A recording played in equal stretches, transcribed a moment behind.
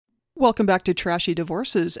Welcome back to Trashy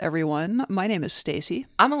Divorces, everyone. My name is Stacie.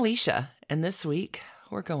 I'm Alicia, and this week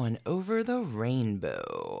we're going over the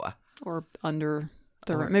rainbow. Or under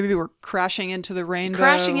the maybe we're crashing into the rainbow.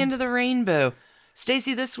 Crashing into the rainbow.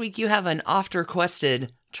 Stacie, this week you have an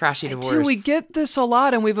oft-requested trashy divorce. We get this a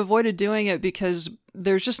lot, and we've avoided doing it because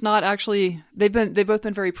there's just not actually... They've both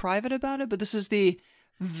been very private about it, but this is the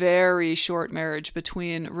very short marriage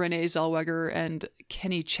between Renee Zellweger and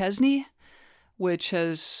Kenny Chesney, which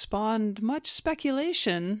has spawned much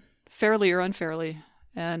speculation, fairly or unfairly,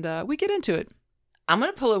 and we get into it. I'm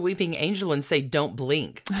going to pull a weeping angel and say don't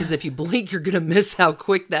blink, because if you blink, you're going to miss how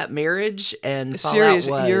quick that marriage and fallout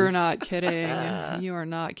was. You're not kidding. You are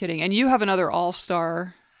not kidding. And you have another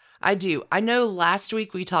all-star. I do. I know last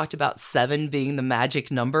week we talked about 7 being the magic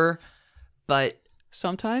number, but...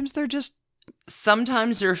 Sometimes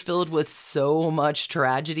they're filled with so much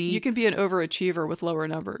tragedy. You can be an overachiever with lower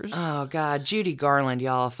numbers. Oh, God. Judy Garland,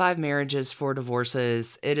 y'all. 5 marriages, 4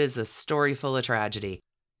 divorces. It is a story full of tragedy.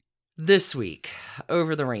 This week,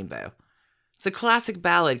 Over the Rainbow. It's a classic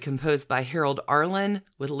ballad composed by Harold Arlen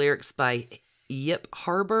with lyrics by Yip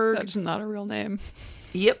Harburg. That's not a real name.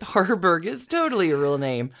 Yip Harburg is totally a real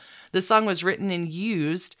name. The song was written and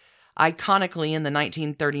used iconically in the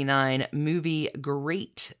 1939 movie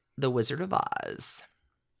Great, The Wizard of Oz.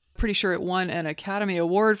 Pretty sure it won an Academy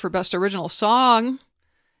Award for Best Original Song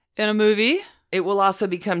in a movie. It will also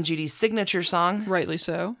become Judy's signature song. Rightly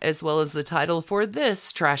so. As well as the title for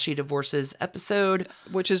this Trashy Divorces episode.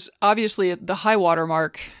 Which is obviously the high water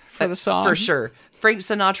mark for the song. For sure. Frank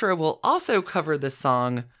Sinatra will also cover the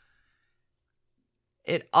song.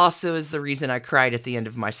 It also is the reason I cried at the end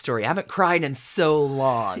of my story. I haven't cried in so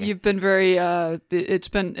long. You've been very, it's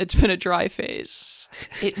been a dry phase.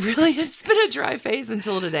 It really has been a dry phase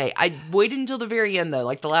until today. I waited until the very end, though,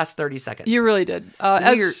 like the last 30 seconds. You really did.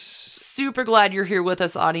 We're super glad you're here with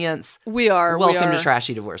us, audience. We are. Welcome to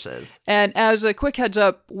Trashy Divorces. And as a quick heads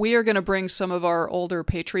up, we are going to bring some of our older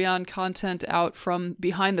Patreon content out from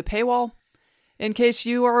behind the paywall. In case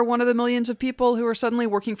you are one of the millions of people who are suddenly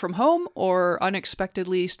working from home or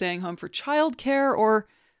unexpectedly staying home for childcare or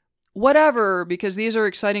whatever, because these are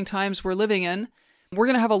exciting times we're living in. We're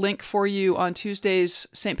going to have a link for you on Tuesday's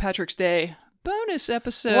St. Patrick's Day bonus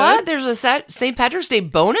episode. What? There's a St. Patrick's Day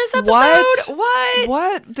bonus episode?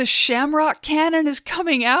 What? The Shamrock Cannon is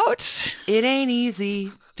coming out? It ain't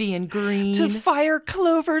easy being green. To fire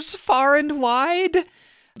clovers far and wide.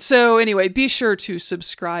 So anyway, be sure to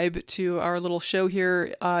subscribe to our little show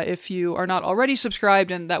here if you are not already subscribed,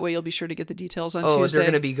 and that way you'll be sure to get the details on Tuesday. Oh, they're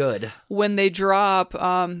going to be good. When they drop.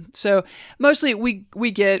 So mostly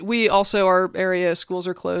we also, our area schools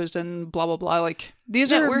are closed and blah, blah, blah. Like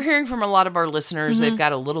we're hearing from a lot of our listeners. They've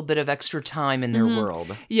got a little bit of extra time in their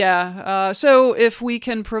world. Yeah. So if we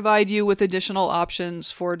can provide you with additional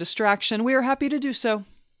options for distraction, we are happy to do so.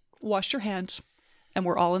 Wash your hands. And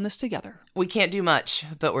we're all in this together. We can't do much,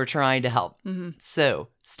 but we're trying to help. So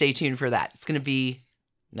stay tuned for that. It's going to be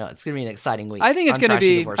an exciting week. I think it's going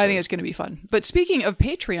to be fun. But speaking of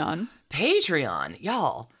Patreon,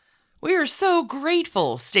 y'all, we are so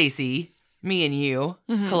grateful, Stacie, me and you,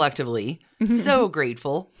 collectively, so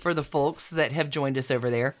grateful for the folks that have joined us over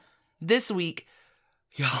there. This week,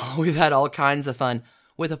 y'all, we've had all kinds of fun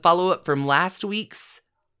with a follow-up from last week's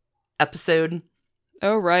episode.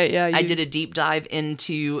 Oh, right. Yeah. I did a deep dive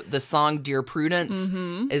into the song Dear Prudence,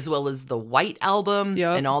 as well as the White Album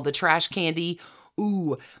and all the trash candy.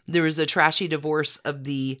 Ooh, there was a trashy divorce of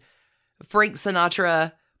the Frank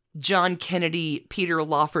Sinatra, John Kennedy, Peter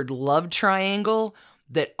Lawford love triangle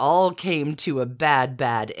that all came to a bad,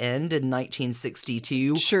 bad end in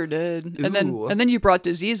 1962. Sure did. Ooh. And then you brought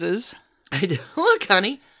diseases. Look,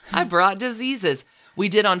 honey, I brought diseases. We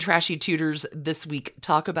did on Trashy Tutors this week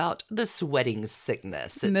talk about the sweating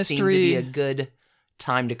sickness. It seemed to be a good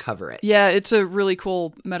time to cover it. Yeah, it's a really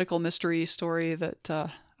cool medical mystery story that I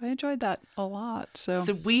enjoyed that a lot.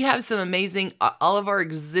 So we have some amazing, all of our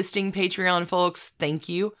existing Patreon folks, thank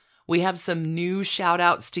you. We have some new shout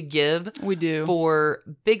outs to give. We do. For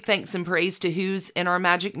big thanks and praise to who's in our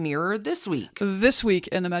Magic Mirror this week. This week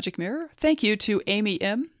in the Magic Mirror, thank you to Amy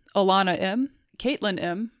M., Alana M., Caitlin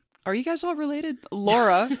M., are you guys all related?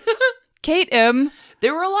 Laura. Kate M.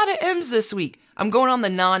 There were a lot of M's this week. I'm going on the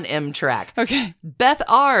non-M track. Okay. Beth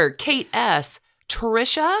R. Kate S.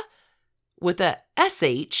 Trisha with a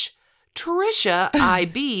SH. Trisha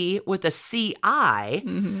IB with a CI.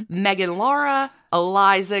 Megan Laura.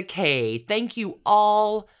 Eliza K. Thank you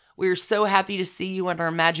all. We're so happy to see you in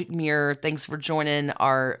our Magic Mirror. Thanks for joining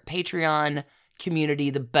our Patreon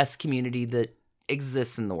community, the best community that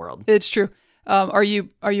exists in the world. It's true. Are you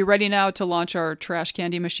ready now to launch our trash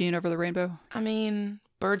candy machine over the rainbow? I mean,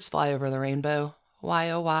 Birds fly over the rainbow.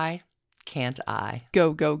 Why, oh, why can't I?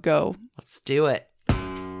 Go, go, go. Let's do it.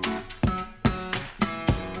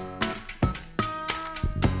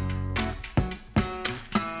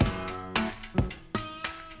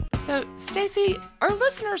 So, Stacie, our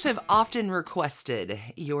listeners have often requested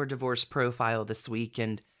your divorce profile this week,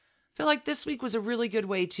 and I feel like this week was a really good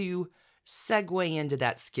way to segue into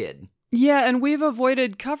that skid. Yeah, and we've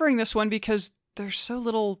avoided covering this one because there's so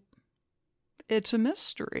little. It's a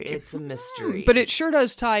mystery. It's a mystery. But it sure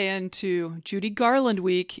does tie into Judy Garland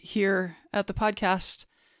week here at the podcast,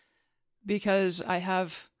 because I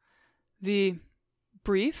have the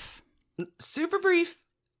brief, super brief,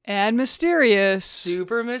 and mysterious,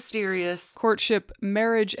 super mysterious courtship,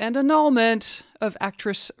 marriage, and annulment of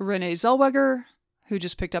actress Renee Zellweger, who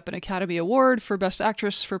just picked up an Academy Award for Best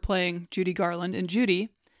Actress for playing Judy Garland in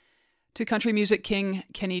Judy, to country music king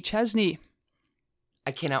Kenny Chesney.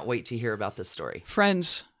 I cannot wait to hear about this story.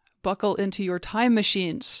 Friends, buckle into your time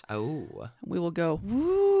machines. Oh. We will go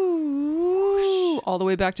woo, all the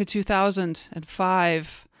way back to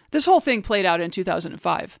 2005. This whole thing played out in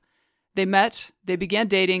 2005. They met, they began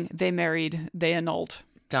dating, they married, they annulled.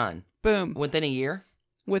 Done. Boom. Within a year?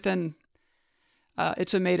 Within,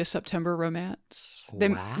 it's a May to September romance. They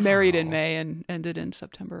Wow. married in May and ended in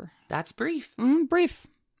September. That's brief. Brief.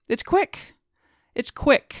 It's quick. It's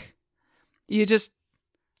quick. You just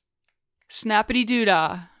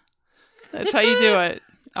snappity-doo-dah. That's how you do it.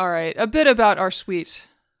 All right. A bit about our sweet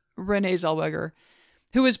Renee Zellweger,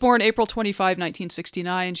 who was born April 25,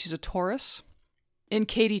 1969. She's a Taurus in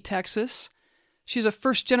Katy, Texas. She's a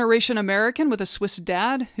first-generation American with a Swiss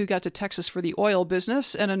dad who got to Texas for the oil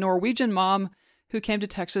business, and a Norwegian mom who came to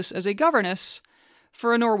Texas as a governess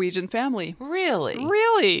for a Norwegian family. Really?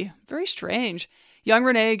 Really? Very strange. Young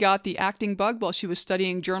Renee got the acting bug while she was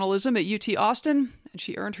studying journalism at UT Austin, and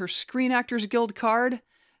she earned her Screen Actors Guild card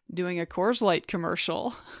doing a Coors Light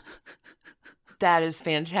commercial. That is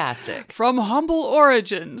fantastic. From humble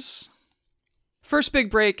origins. First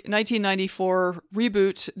big break, 1994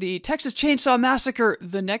 reboot, the Texas Chainsaw Massacre,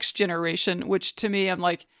 The Next Generation, which to me, I'm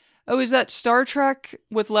like, oh, is that Star Trek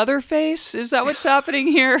with Leatherface? Is that what's happening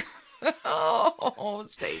here? Oh,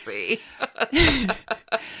 Stacie.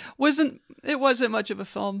 It wasn't much of a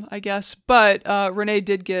film, I guess, but Renee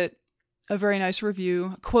did get a very nice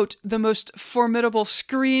review. Quote, the most formidable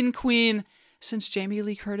screen queen since Jamie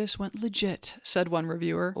Lee Curtis went legit, said one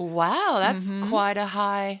reviewer. Wow, that's quite a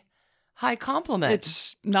high compliment.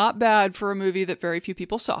 It's not bad for a movie that very few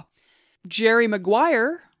people saw. Jerry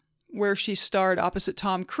Maguire, where she starred opposite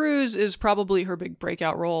Tom Cruise, is probably her big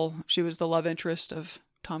breakout role. She was the love interest of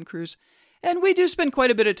Tom Cruise. And we do spend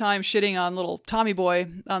quite a bit of time shitting on little Tommy Boy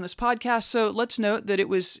on this podcast, so let's note that it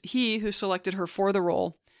was he who selected her for the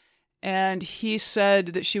role. And he said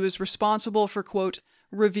that she was responsible for, quote,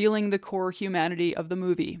 revealing the core humanity of the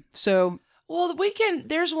movie. So, well,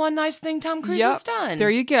 there's one nice thing Tom Cruise has done. There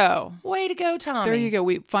you go. Way to go, Tommy. There you go.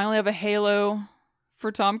 We finally have a halo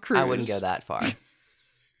for Tom Cruise. I wouldn't go that far.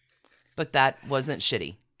 But that wasn't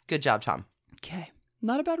shitty. Good job, Tom. Okay.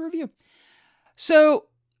 Not a bad review. So,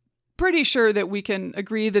 pretty sure that we can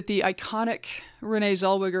agree that the iconic Renee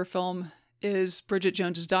Zellweger film is Bridget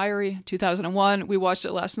Jones's Diary, 2001. We watched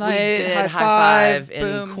it last night. We did. High five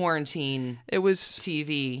in quarantine. It was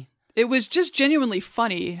TV. It was just genuinely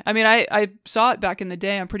funny. I mean, I saw it back in the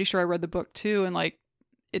day. I'm pretty sure I read the book too. And like,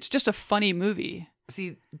 it's just a funny movie.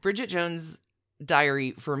 See, Bridget Jones'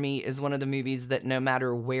 Diary for me is one of the movies that no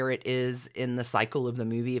matter where it is in the cycle of the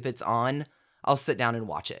movie, if it's on, I'll sit down and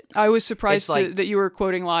watch it. I was surprised that you were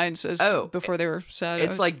quoting lines before they were said.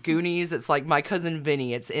 It's like Goonies. It's like My Cousin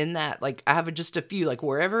Vinny. It's in that. Like, I have just a few. Like,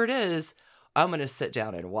 wherever it is, I'm going to sit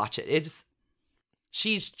down and watch it.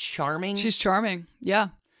 She's charming. She's charming. Yeah.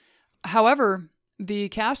 However, the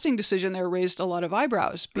casting decision there raised a lot of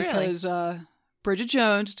eyebrows because Bridget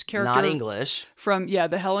Jones, character not English, from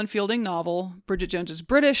the Helen Fielding novel. Bridget Jones is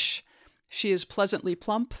British. She is pleasantly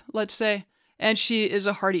plump, let's say. And she is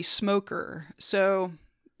a hearty smoker. So,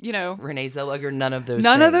 Renee Zellweger, none of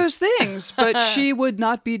those things. But she would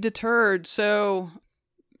not be deterred. So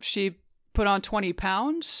she put on 20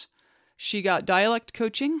 pounds. She got dialect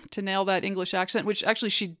coaching to nail that English accent, which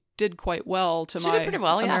actually she did quite well to my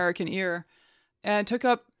American ear. And took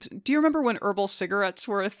up, do you remember when herbal cigarettes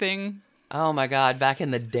were a thing? Oh my God, back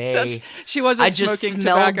in the day. She wasn't smoking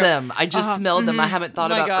tobacco. I just smelled them. I haven't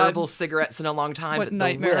thought about herbal cigarettes in a long time. What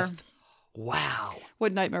nightmare. Wow.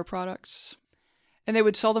 What nightmare products. And they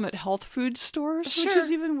would sell them at health food stores, which is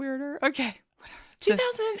even weirder. Okay.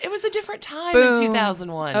 2000, it was a different time Boom. in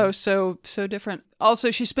 2001. Oh, so different.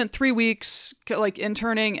 Also, she spent 3 weeks like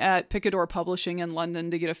interning at Picador Publishing in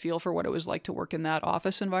London to get a feel for what it was like to work in that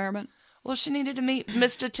office environment. Well, she needed to meet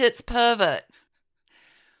Mr. Tits Pervert.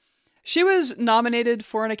 She was nominated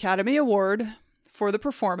for an Academy Award for the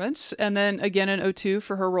performance, and then again in 2002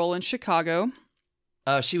 for her role in Chicago.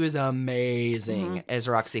 Oh, she was amazing as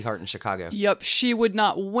Roxy Hart in Chicago. Yep, she would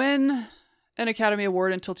not win an Academy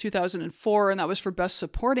Award until 2004, and that was for Best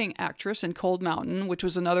Supporting Actress in Cold Mountain, which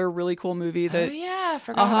was another really cool movie. That, oh, yeah, I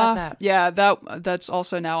forgot about that. Yeah, that's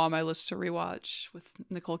also now on my list to rewatch with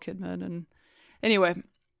Nicole Kidman. And anyway,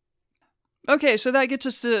 okay, so that gets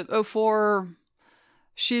us to 2004.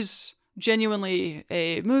 She's genuinely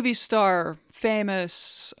a movie star,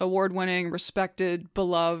 famous, award-winning, respected,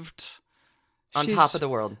 beloved. On top of the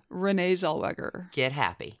world. Renee Zellweger. Get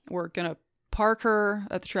happy. We're going to park her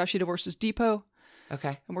at the Trashy Divorces Depot.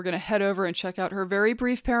 Okay. And we're going to head over and check out her very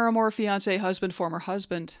brief paramour, fiance, husband, former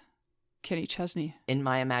husband, Kenny Chesney. In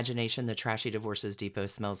my imagination, the Trashy Divorces Depot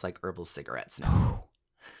smells like herbal cigarettes now.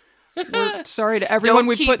 We're sorry to everyone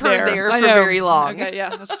we put there. there for very long. Okay,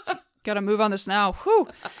 yeah. Got to move on this now. Whew.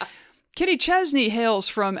 Kenny Chesney hails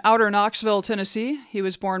from outer Knoxville, Tennessee. He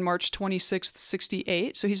was born March 26th,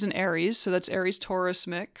 1968. So he's an Aries. So that's Aries-Taurus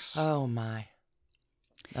mix. Oh, my.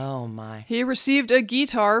 Oh, my. He received a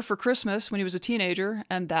guitar for Christmas when he was a teenager,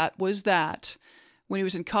 and that was that. When he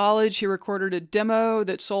was in college, he recorded a demo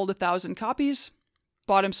that sold 1,000 copies,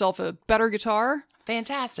 bought himself a better guitar.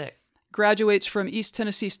 Fantastic. Graduates from East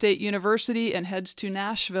Tennessee State University and heads to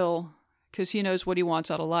Nashville because he knows what he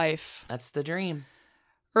wants out of life. That's the dream.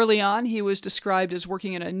 Early on, he was described as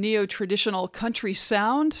working in a neo-traditional country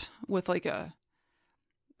sound with like a,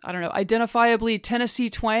 I don't know, identifiably Tennessee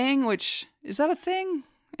twang, which, is that a thing?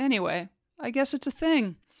 Anyway, I guess it's a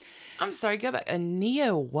thing. I'm sorry, go back. A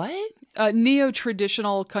neo what? A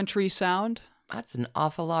neo-traditional country sound. That's an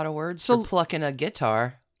awful lot of words So- for plucking a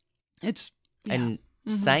guitar It's, yeah. and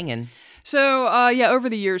singing. So, over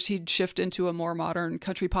the years, he'd shift into a more modern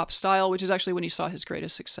country pop style, which is actually when he saw his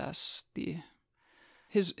greatest success.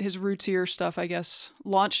 His rootsier stuff, I guess,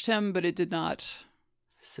 launched him, but it did not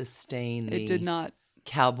Sustain the It did not.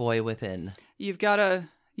 cowboy within. You gotta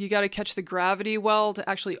catch the gravity well to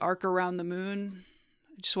actually arc around the moon.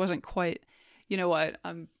 It just wasn't quite. You know what?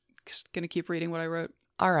 I'm just gonna keep reading what I wrote.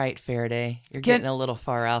 All right, Faraday. You're getting a little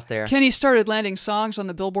far out there. Kenny started landing songs on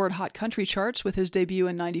the Billboard Hot Country charts with his debut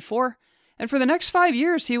in '94, and for the next 5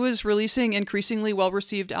 years, he was releasing increasingly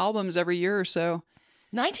well-received albums every year or so.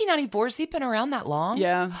 1994, has he been around that long?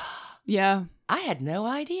 Yeah. Yeah. I had no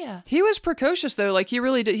idea. He was precocious, though. Like, he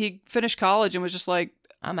really did. He finished college and was just like,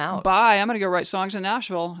 I'm out. bye, I'm going to go write songs in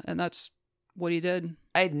Nashville. And that's what he did.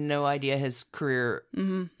 I had no idea his career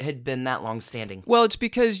had been that long standing. Well, it's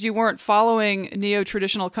because you weren't following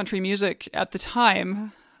neo-traditional country music at the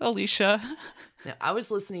time, Alicia. Now, I was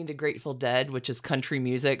listening to Grateful Dead, which is country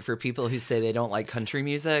music for people who say they don't like country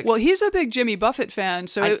music. Well, he's a big Jimmy Buffett fan,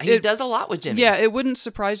 so he does a lot with Jimmy. Yeah, it wouldn't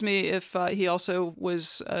surprise me if he also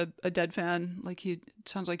was a Dead fan. Like, it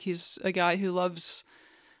sounds like he's a guy who loves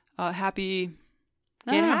happy.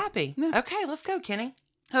 Get happy. Yeah. Okay, let's go, Kenny.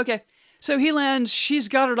 Okay, so he lands She's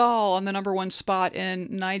Got It All on the #1 spot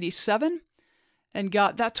in '97. And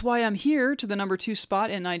got That's Why I'm Here to the #2 spot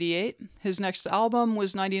in '98. His next album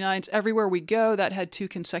was '99's Everywhere We Go. That had 2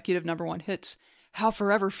 consecutive #1 hits, How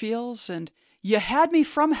Forever Feels and You Had Me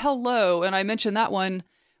From Hello. And I mentioned that one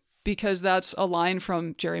because that's a line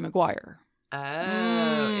from Jerry Maguire.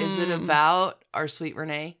 Oh, is it about our sweet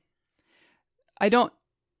Renee? I don't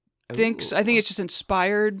think so. I think it's just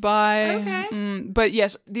inspired by... Okay. But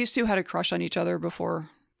yes, these two had a crush on each other before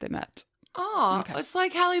they met. Oh, Okay. It's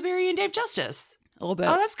like Halle Berry and Dave Justice. A little bit.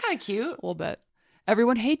 Oh, that's kind of cute. A little bit.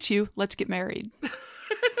 Everyone hates you. Let's get married.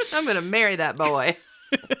 I'm going to marry that boy.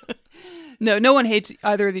 No one hates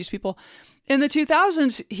either of these people. In the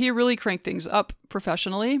 2000s, he really cranked things up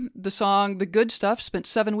professionally. The song The Good Stuff spent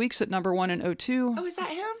 7 weeks at #1 in 2002. Oh, is that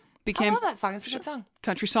him? Became I love that song. It's a good song.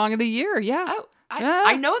 Country Song of the Year, yeah. Oh,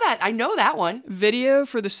 I know that. I know that one. Video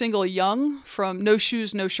for the single Young from No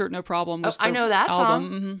Shoes, No Shirt, No Problem was I the know that album.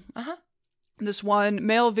 song. Mm-hmm. Uh-huh. This won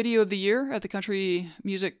Male Video of the Year at the Country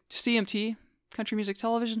Music CMT, Country Music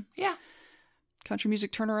Television. Yeah. Country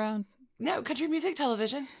Music Turnaround. No, country music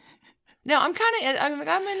television. No, I'm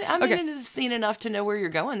Okay. into the scene enough to know where you're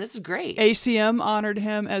going. This is great. ACM honored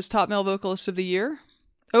him as Top Male Vocalist of the Year.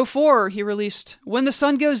 2004, he released When the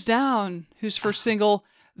Sun Goes Down, whose first single,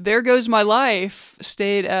 There Goes My Life,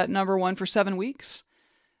 stayed at #1 for 7 weeks.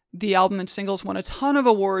 The album and singles won a ton of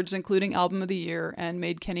awards, including Album of the Year, and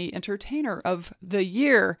made Kenny Entertainer of the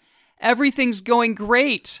Year. Everything's going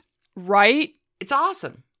great, right? It's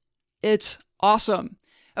awesome. It's awesome.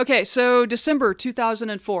 Okay, so December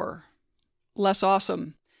 2004. Less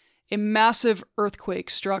awesome. A massive earthquake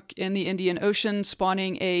struck in the Indian Ocean,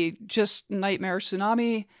 spawning a just nightmare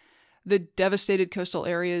tsunami. The devastated coastal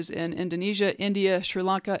areas in Indonesia, India, Sri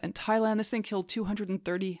Lanka, and Thailand. This thing killed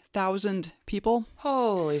 230,000 people.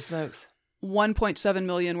 Holy smokes. 1.7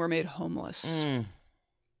 million were made homeless.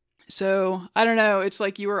 So, I don't know. It's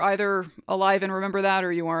like you were either alive and remember that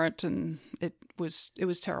or you weren't. And it was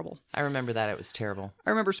terrible. I remember that. It was terrible. I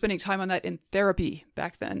remember spending time on that in therapy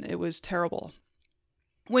back then. It was terrible.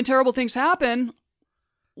 When terrible things happen,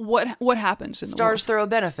 what happens in the world? Stars throw a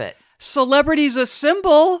benefit. Celebrities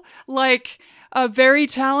assemble like a very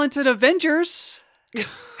talented Avengers.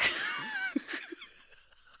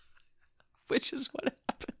 Which is what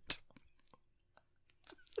happened.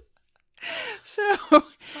 So,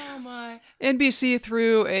 oh my. NBC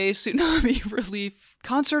threw a tsunami relief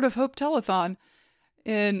Concert of Hope telethon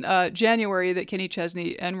in January that Kenny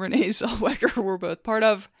Chesney and Renee Zellweger were both part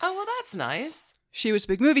of. Oh, well, that's nice. She was a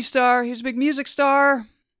big movie star. He was a big music star.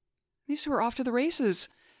 These two were off to the races.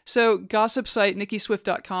 So gossip site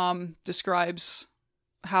NikkiSwift.com describes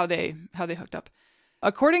how they hooked up.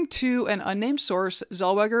 According to an unnamed source,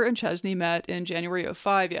 Zellweger and Chesney met in January of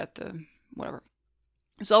 2005. Whatever.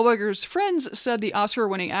 Zellweger's friends said the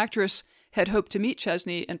Oscar-winning actress had hoped to meet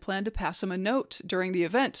Chesney and planned to pass him a note during the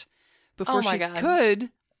event. Before she could,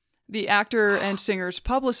 the actor and singer's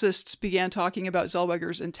publicists began talking about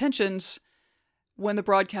Zellweger's intentions. When the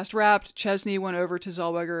broadcast wrapped, Chesney went over to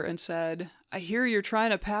Zellweger and said, "I hear you're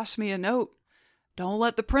trying to pass me a note. Don't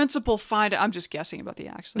let the principal find out." I'm just guessing about the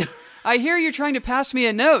accent. "I hear you're trying to pass me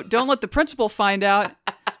a note. Don't let the principal find out."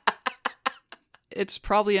 It's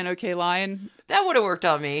probably an okay line. That would have worked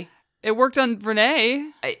on me. It worked on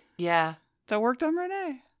Renee. Yeah. That worked on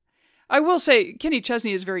Renee. I will say, Kenny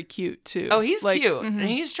Chesney is very cute, too. Oh, he's cute. Mm-hmm. And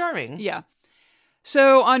he's charming. Yeah.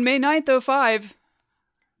 So, on May 9th, 2005...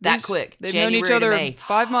 quick. They've January known each other to May.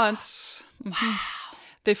 5 months. Wow.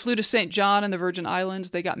 They flew to St. John and the Virgin Islands.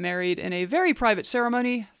 They got married in a very private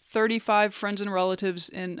ceremony. 35 friends and relatives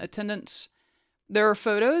in attendance. There are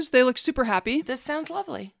photos. They look super happy. This sounds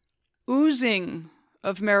lovely. Oozing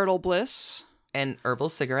of marital bliss. And herbal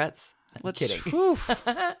cigarettes. Kidding.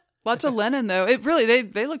 Lots of Lennon, though. It really,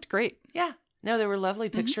 they looked great. Yeah. No, they were lovely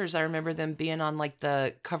pictures. I remember them being on like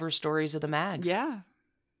the cover stories of the mags. Yeah.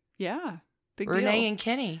 Yeah. Big Renee deal. and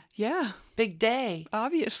Kenny. Yeah. Big day.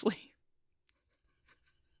 Obviously.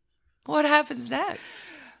 What happens next?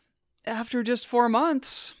 After just 4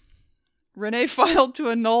 months, Renee filed to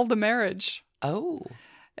annul the marriage. Oh.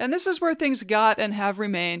 And this is where things got and have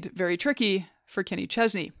remained very tricky for Kenny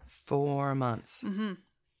Chesney. 4 months. Mm-hmm.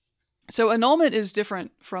 So annulment is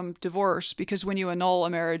different from divorce because when you annul a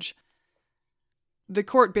marriage, the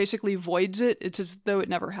court basically voids it. It's as though it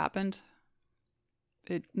never happened.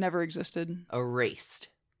 It never existed. Erased.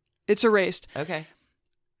 It's erased. Okay.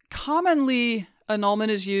 Commonly,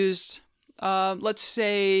 annulment is used, let's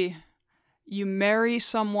say you marry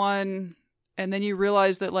someone and then you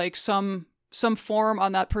realize that like some form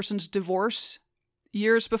on that person's divorce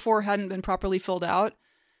years before hadn't been properly filled out.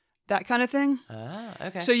 That kind of thing. Ah,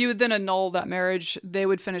 okay. So you would then annul that marriage. They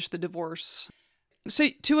would finish the divorce. So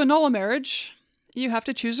to annul a marriage, you have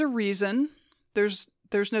to choose a reason. There's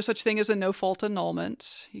no such thing as a no-fault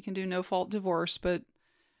annulment. You can do no-fault divorce, but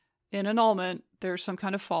in annulment, there's some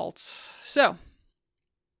kind of fault. So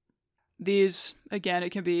these, again,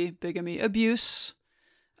 it can be bigamy, abuse.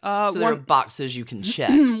 So there are boxes you can check.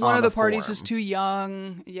 One of the parties is too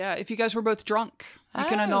young. Yeah, if you guys were both drunk, you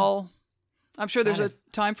can annul. I'm sure there's a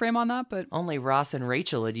time frame on that, but only Ross and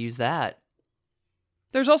Rachel would use that.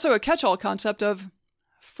 There's also a catch-all concept of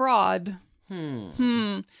fraud.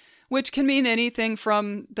 Which can mean anything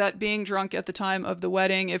from that being drunk at the time of the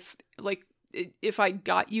wedding. If I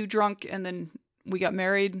got you drunk and then we got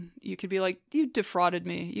married, you could be like, you defrauded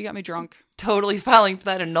me. You got me drunk. Totally filing for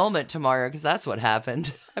that annulment tomorrow because that's what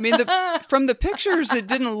happened. I mean, from the pictures, it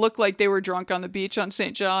didn't look like they were drunk on the beach on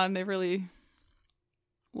St. John. They really...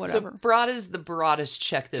 Whatever. So fraud is the broadest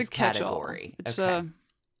check this it's category. It's okay.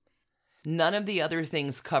 None of the other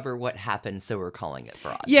things cover what happened, so we're calling it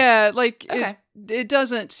fraud. Yeah, like okay. It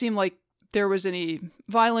doesn't seem like there was any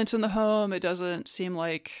violence in the home. It doesn't seem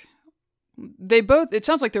like it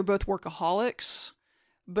sounds like they're both workaholics,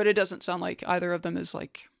 but it doesn't sound like either of them is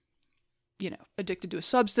like, addicted to a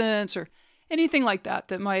substance or anything like that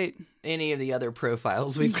might... Any of the other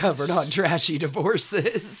profiles we've covered on trashy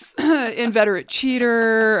divorces. Inveterate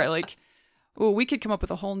cheater. We could come up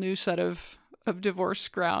with a whole new set of divorce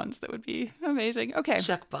grounds that would be amazing. Okay.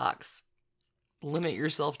 Checkbox. Limit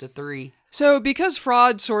yourself to 3. So because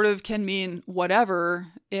fraud sort of can mean whatever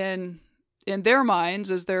in their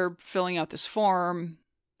minds as they're filling out this form,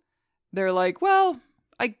 they're like, well,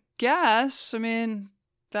 I guess, I mean,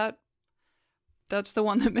 that's the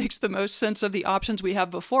one that makes the most sense of the options we have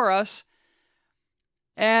before us.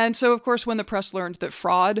 And so, of course, when the press learned that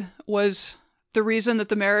fraud was the reason that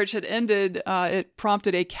the marriage had ended, it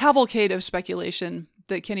prompted a cavalcade of speculation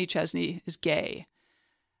that Kenny Chesney is gay.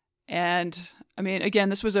 And, I mean, again,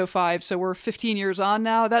 this was 2005, so we're 15 years on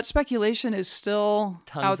now. That speculation is still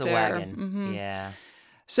out there. Wagon. Mm-hmm. Yeah.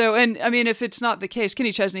 So, and, I mean, if it's not the case,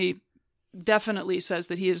 Kenny Chesney definitely says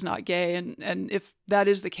that he is not gay. And if that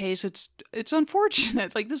is the case, it's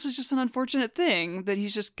unfortunate. Like, this is just an unfortunate thing that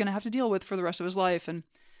he's just going to have to deal with for the rest of his life. And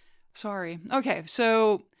sorry. Okay,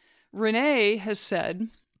 so Renee has said,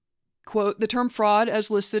 quote, "The term fraud as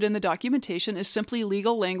listed in the documentation is simply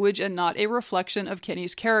legal language and not a reflection of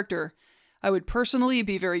Kenny's character. I would personally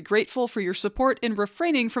be very grateful for your support in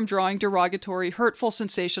refraining from drawing derogatory, hurtful,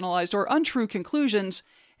 sensationalized, or untrue conclusions,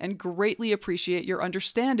 and greatly appreciate your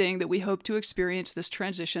understanding that we hope to experience this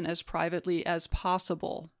transition as privately as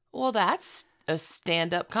possible." Well, that's a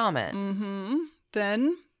stand-up comment. Mm-hmm.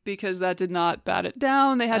 Then, because that did not bat it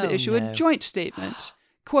down, they had to issue a joint statement.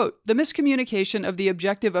 Quote, "The miscommunication of the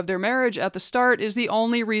objective of their marriage at the start is the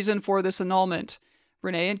only reason for this annulment.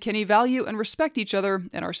 Renee and Kenny value and respect each other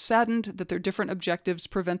and are saddened that their different objectives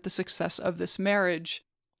prevent the success of this marriage."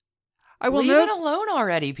 I will Leave it alone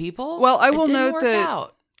already, people. Well, I will It didn't note work that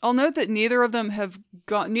out. I'll note that neither of them have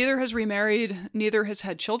gone, neither has remarried, neither has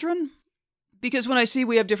had children. Because when I see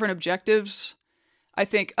we have different objectives, I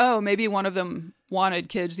think, oh, maybe one of them wanted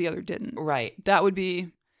kids, the other didn't. Right. That would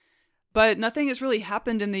be, but nothing has really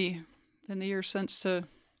happened in the years since to.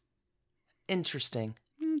 Interesting.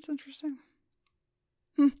 It's interesting.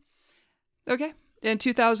 Okay. In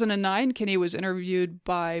 2009, Kenny was interviewed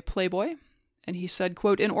by Playboy, and he said,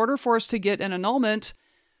 quote, "In order for us to get an annulment,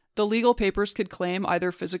 the legal papers could claim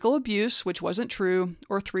either physical abuse, which wasn't true,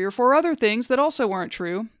 or 3 or 4 other things that also weren't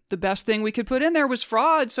true. The best thing we could put in there was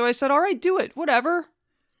fraud, so I said, all right, do it, whatever."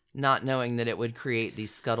 Not knowing that it would create the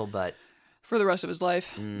scuttlebutt. For the rest of his life.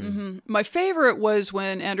 Mm-hmm. My favorite was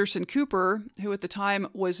when Anderson Cooper, who at the time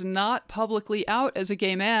was not publicly out as a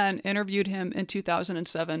gay man, interviewed him in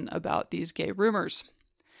 2007 about these gay rumors.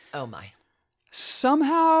 Oh my.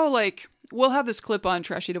 Somehow, like, we'll have this clip on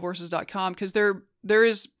trashydivorces.com because there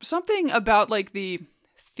is something about, like, the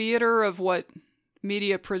theater of what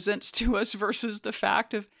media presents to us versus the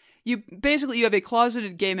fact of you have a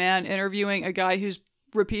closeted gay man interviewing a guy who's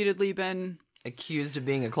repeatedly been accused of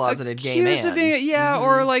being a closeted gay man.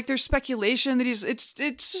 Or like there's speculation that it's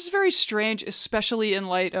just very strange, especially in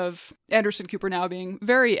light of Anderson Cooper now being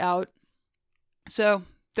very out. So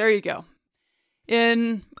there you go.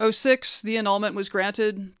 In 2006, the annulment was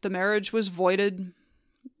granted. The marriage was voided.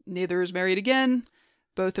 Neither is married again.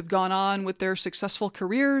 Both have gone on with their successful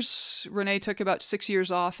careers. Renee took about 6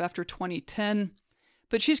 years off after 2010,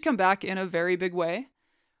 but she's come back in a very big way.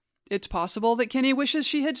 It's possible that Kenny wishes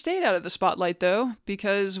she had stayed out of the spotlight, though,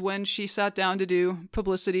 because when she sat down to do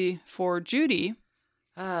publicity for Judy,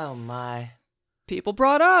 oh my, people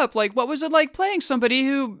brought up, like, what was it like playing somebody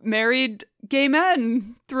who married gay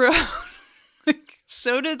men throughout? Like,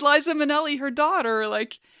 so did Liza Minnelli, her daughter.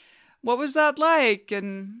 Like, what was that like?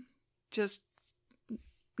 And just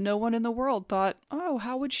no one in the world thought, oh,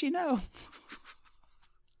 how would she know?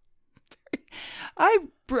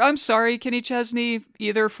 I'm sorry, Kenny Chesney,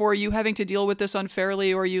 either for you having to deal with this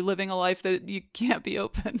unfairly or you living a life that you can't be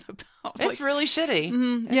open about. It's like, really shitty.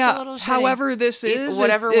 Mm-hmm, it's yeah. A little shitty. However this is,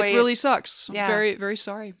 it really sucks. Yeah. Very, very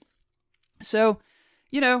sorry. So,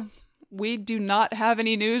 we do not have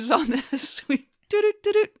any news on this.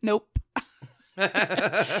 Nope.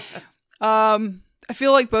 I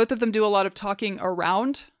feel like both of them do a lot of talking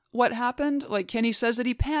around what happened. Like Kenny says that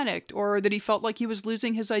he panicked or that he felt like he was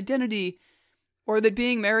losing his identity, or that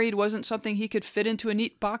being married wasn't something he could fit into a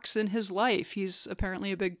neat box in his life. He's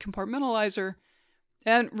apparently a big compartmentalizer.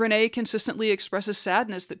 And Renee consistently expresses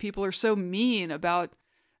sadness that people are so mean about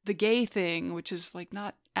the gay thing, which is like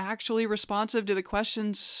not actually responsive to the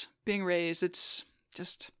questions being raised. It's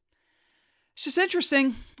just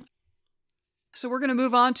interesting. So we're going to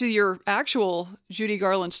move on to your actual Judy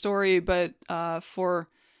Garland story, but for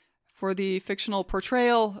the fictional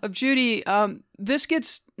portrayal of Judy, this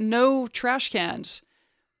gets no trash cans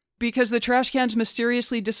because the trash cans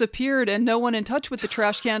mysteriously disappeared and no one in touch with the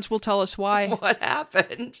trash cans will tell us why. What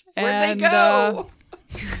happened? Where'd they go?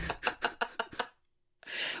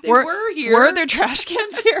 They were here. Were there trash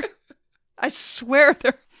cans here? I swear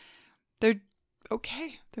they're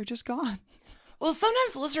okay. They're just gone. Well,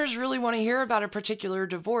 sometimes listeners really want to hear about a particular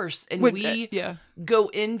divorce, and we go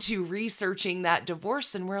into researching that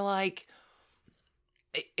divorce, and we're like,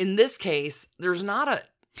 in this case, there's not a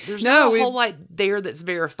whole lot there that's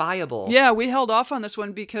verifiable. Yeah, we held off on this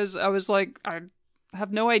one because I was like, I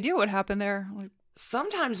have no idea what happened there. Like,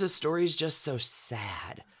 sometimes the story is just so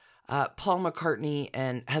sad. Paul McCartney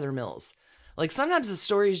and Heather Mills. Like, sometimes the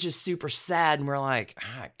story is just super sad, and we're like,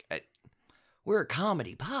 we're a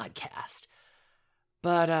comedy podcast.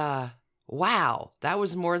 But, wow, that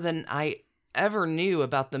was more than I ever knew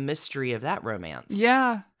about the mystery of that romance.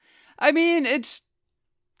 Yeah. I mean, it's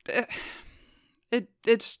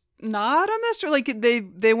not a mystery. Like,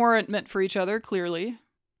 they weren't meant for each other, clearly.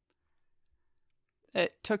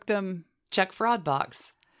 It took them... Check fraud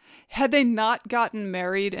box. Had they not gotten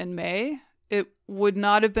married in May, it would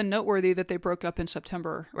not have been noteworthy that they broke up in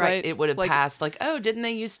September, right? It would have passed like, oh, didn't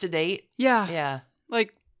they used to date? Yeah. Yeah.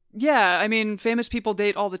 Like, yeah, I mean, famous people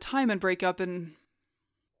date all the time and break up, and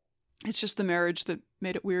it's just the marriage that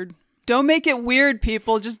made it weird. Don't make it weird,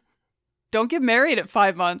 people. Just don't get married at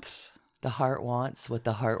 5 months. The heart wants what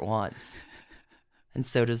the heart wants. And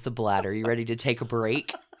so does the bladder. You ready to take a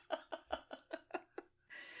break?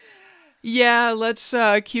 Yeah, let's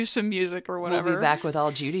cue some music or whatever. We'll be back with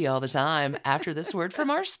all Judy all the time after this word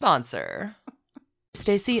from our sponsor.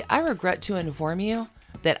 Stacie, I regret to inform you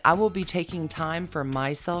that I will be taking time for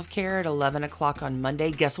my self-care at 11 o'clock on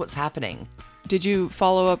Monday. Guess what's happening? Did you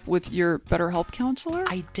follow up with your BetterHelp counselor?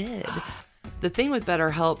 I did. The thing with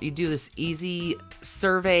BetterHelp, you do this easy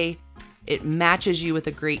survey. It matches you with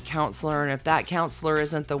a great counselor, and if that counselor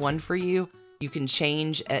isn't the one for you, you can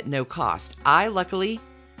change at no cost. I, luckily,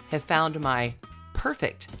 have found my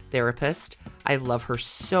perfect therapist. I love her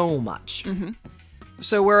so much. Mm-hmm.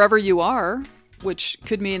 So wherever you are, which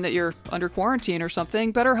could mean that you're under quarantine or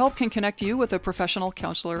something, BetterHelp can connect you with a professional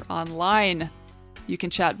counselor online. You can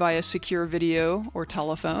chat via secure video or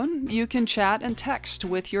telephone. You can chat and text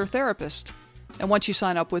with your therapist. And once you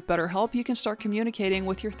sign up with BetterHelp, you can start communicating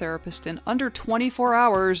with your therapist in under 24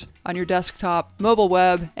 hours on your desktop, mobile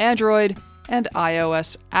web, Android, and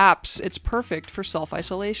iOS apps. It's perfect for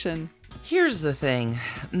self-isolation. Here's the thing.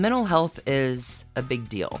 Mental health is a big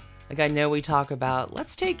deal. Like, I know we talk about,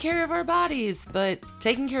 let's take care of our bodies, but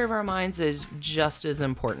taking care of our minds is just as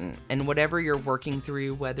important. And whatever you're working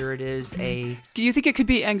through, whether it is Do you think it could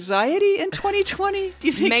be anxiety in 2020? Do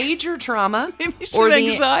you think major trauma maybe some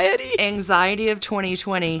anxiety? Anxiety of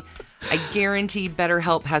 2020, I guarantee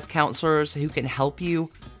BetterHelp has counselors who can help you.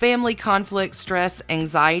 Family conflict, stress,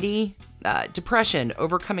 anxiety, depression,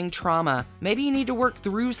 overcoming trauma. Maybe you need to work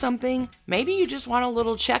through something. Maybe you just want a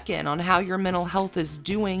little check-in on how your mental health is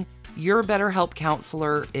doing. Your BetterHelp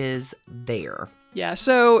counselor is there. Yeah,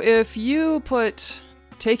 so if you put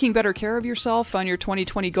taking better care of yourself on your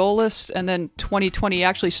 2020 goal list and then 2020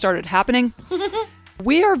 actually started happening,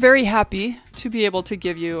 we are very happy to be able to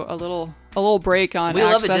give you a little break on We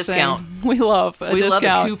love a discount. We love a discount.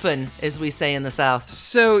 Love a coupon, as we say in the South.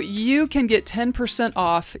 So you can get 10%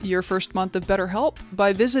 off your first month of BetterHelp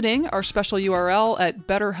by visiting our special URL at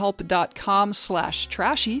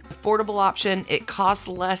betterhelp.com/trashy. Affordable option. It costs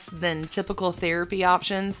less than typical therapy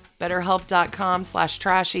options.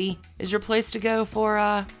 Betterhelp.com/trashy is your place to go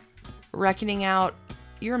for reckoning out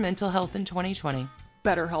your mental health in 2020.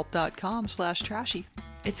 betterhelp.com/trashy.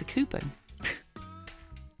 It's a coupon.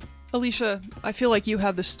 Alicia, I feel like you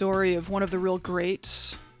have the story of one of the real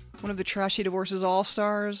greats, one of the Trashy Divorces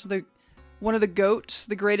all-stars, one of the GOATs,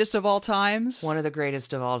 the greatest of all times. One of the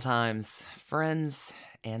greatest of all times. Friends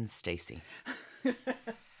and Stacie.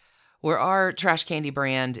 Where our trash candy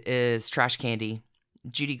brand is trash candy,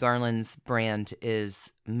 Judy Garland's brand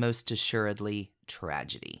is most assuredly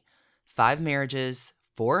tragedy. 5 marriages,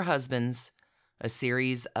 4 husbands, a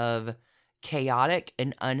series of chaotic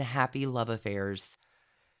and unhappy love affairs.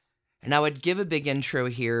 And I would give a big intro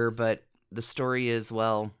here, but the story is,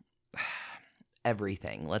 well,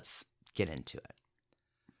 everything. Let's get into it.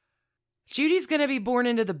 Judy's going to be born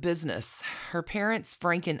into the business. Her parents,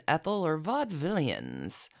 Frank and Ethel, are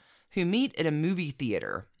vaudevillians who meet at a movie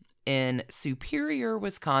theater in Superior,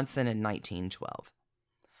 Wisconsin in 1912.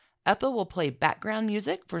 Ethel will play background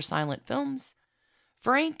music for silent films.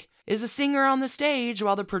 Frank is a singer on the stage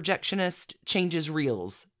while the projectionist changes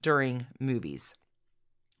reels during movies.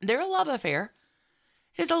 Their love affair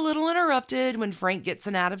is a little interrupted when Frank gets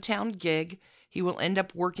an out-of-town gig. He will end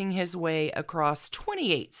up working his way across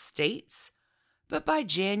 28 states. But by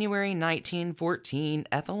January 1914,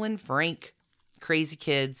 Ethel and Frank, crazy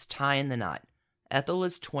kids, tying the knot. Ethel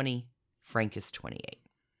is 20, Frank is 28.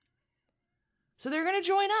 So they're going to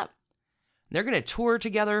join up. They're going to tour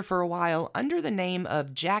together for a while under the name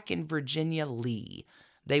of Jack and Virginia Lee.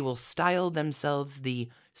 They will style themselves the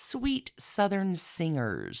Sweet Southern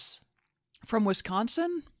Singers. From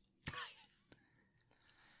Wisconsin?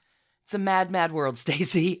 It's a mad, mad world,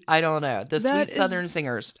 Stacie. I don't know. The Sweet Southern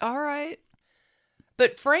Singers. All right.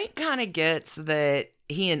 But Frank kind of gets that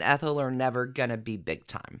he and Ethel are never going to be big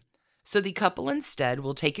time. So the couple instead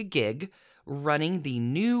will take a gig running the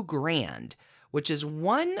New Grand, which is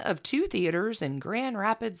one of 2 theaters in Grand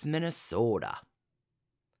Rapids, Minnesota.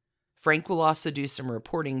 Frank will also do some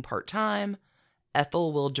reporting part-time.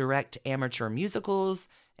 Ethel will direct amateur musicals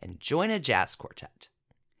and join a jazz quartet.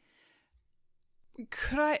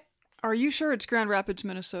 Are you sure it's Grand Rapids,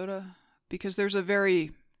 Minnesota? Because there's a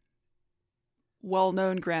very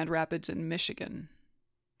well-known Grand Rapids in Michigan.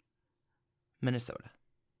 Minnesota.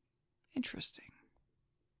 Interesting.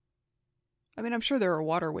 I mean, I'm sure there are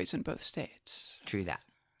waterways in both states. True that.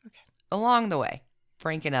 Okay. Along the way,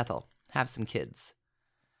 Frank and Ethel have some kids.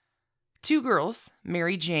 2 girls,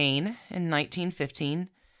 Mary Jane in 1915,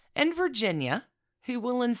 and Virginia, who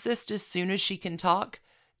will insist as soon as she can talk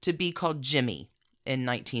to be called Jimmy in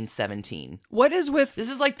 1917. What is with...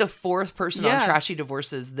 This is like the 4th person on Trashy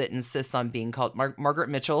Divorces that insists on being called... Margaret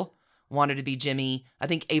Mitchell wanted to be Jimmy. I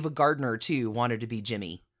think Ava Gardner, too, wanted to be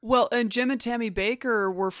Jimmy. Well, and Jim and Tammy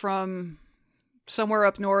Baker were from somewhere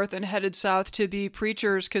up north and headed south to be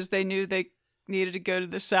preachers because they knew they needed to go to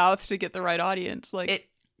the south to get the right audience.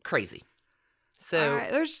 Crazy. So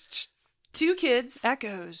right, there's 2 kids.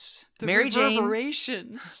 Echoes. The Mary Jane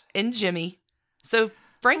reverberations. And Jimmy. So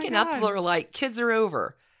Frank and Ethel are like, kids are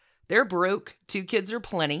over. They're broke. 2 kids are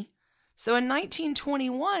plenty. So in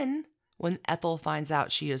 1921, when Ethel finds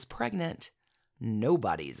out she is pregnant,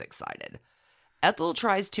 nobody's excited. Ethel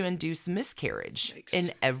tries to induce miscarriage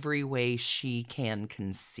in every way she can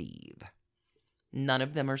conceive. None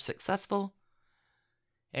of them are successful.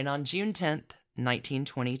 And on June 10th,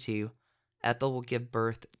 1922, Ethel will give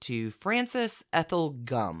birth to Frances Ethel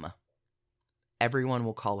Gum. Everyone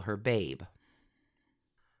will call her Babe.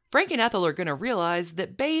 Frank and Ethel are going to realize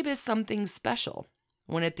that Babe is something special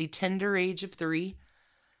when at the tender age of 3,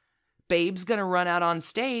 Babe's going to run out on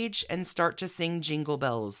stage and start to sing Jingle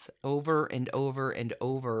Bells over and over and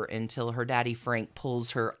over until her daddy Frank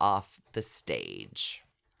pulls her off the stage.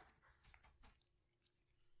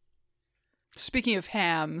 Speaking of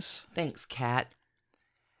hams. Thanks, Kat.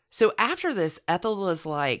 So after this, Ethel is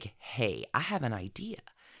like, hey, I have an idea.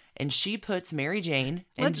 And she puts Mary Jane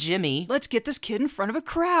and Jimmy. Let's get this kid in front of a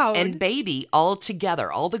crowd. And Baby all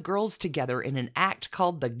together, all the girls together in an act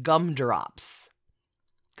called the Gumdrops.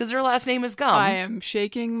 Because their last name is Gum. I am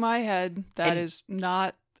shaking my head. That is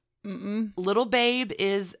not... Little Babe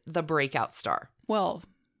is the breakout star. Well...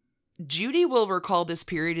 Judy will recall this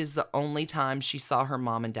period as the only time she saw her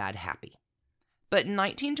mom and dad happy. But in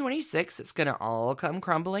 1926, it's going to all come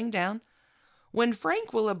crumbling down when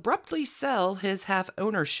Frank will abruptly sell his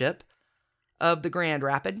half-ownership of the Grand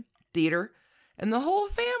Rapids Theater, and the whole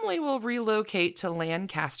family will relocate to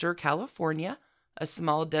Lancaster, California, a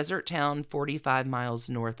small desert town 45 miles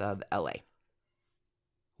north of LA.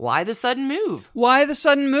 Why the sudden move? Why the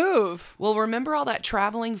sudden move? Well, remember all that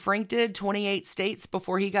traveling Frank did, 28 states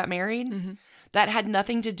before he got married? Mm-hmm. That had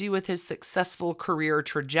nothing to do with his successful career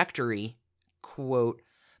trajectory, quote,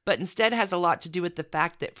 but instead has a lot to do with the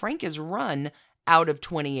fact that Frank is run out of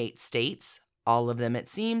 28 states, all of them it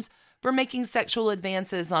seems, for making sexual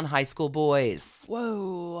advances on high school boys.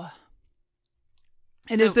 Whoa.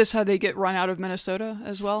 And is this how they get run out of Minnesota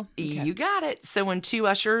as well? Okay. You got it. So when 2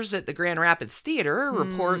 ushers at the Grand Rapids Theater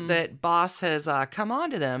report that boss has come on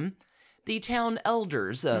to them, the town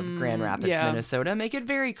elders of Grand Rapids, Minnesota, make it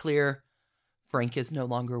very clear Frank is no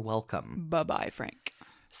longer welcome. Bye-bye, Frank.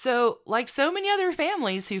 So, like so many other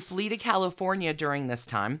families who flee to California during this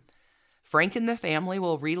time, Frank and the family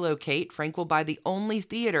will relocate. Frank will buy the only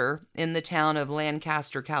theater in the town of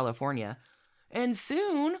Lancaster, California. And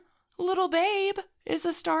soon, little Babe is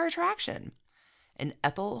a star attraction. And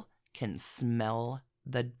Ethel can smell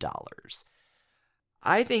the dollars.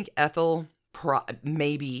 I think Ethel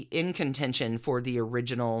may be in contention for the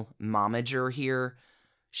original momager here.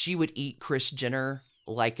 She would eat Kris Jenner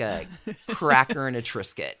like a cracker and a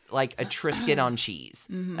Triscuit, like a Triscuit on cheese,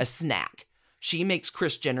 a snack. She makes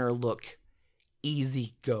Kris Jenner look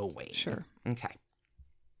easygoing. Sure. Okay.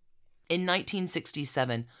 In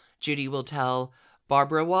 1967, Judy will tell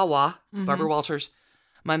Barbara Walters,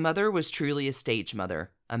 my mother was truly a stage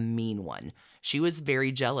mother, a mean one. She was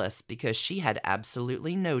very jealous because she had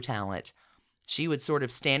absolutely no talent. She would sort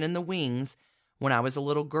of stand in the wings When I was a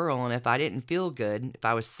little girl, and if I didn't feel good, if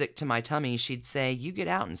I was sick to my tummy, she'd say, you get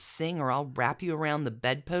out and sing or I'll wrap you around the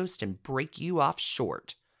bedpost and break you off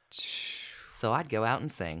short. So I'd go out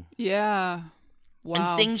and sing. Yeah. Wow. And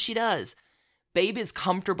sing she does. Babe is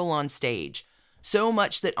comfortable on stage. So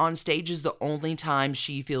much that on stage is the only time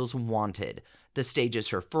she feels wanted. The stage is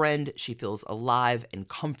her friend. She feels alive and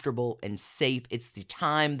comfortable and safe. It's the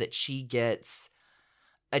time that she gets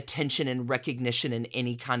attention and recognition and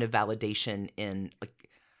any kind of validation in like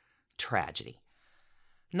tragedy.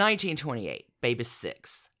 1928, Babe is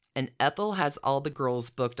 6, and Ethel has all the girls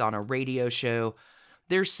booked on a radio show.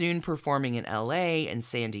 They're soon performing in LA and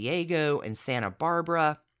San Diego and Santa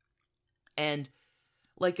Barbara. And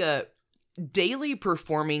like a daily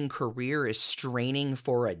performing career is straining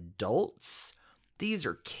for adults. These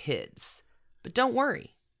are kids. But don't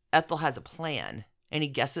worry, Ethel has a plan. Any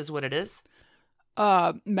guesses what it is?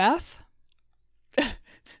 Meth?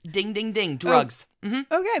 Ding, ding, ding. Drugs.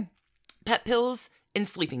 Okay. Pet pills and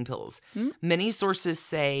sleeping pills. Many sources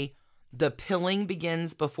say the pilling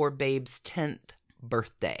begins before Babe's 10th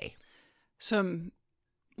birthday. Some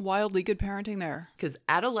wildly good parenting there. Because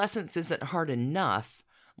adolescence isn't hard enough.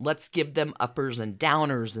 Let's give them uppers and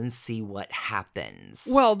downers and see what happens.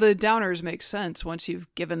 Well, the downers make sense once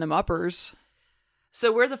you've given them uppers.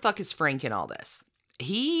 So where the fuck is Frank in all this?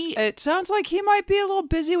 It sounds like he might be a little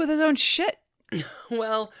busy with his own shit.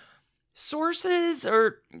 Well, sources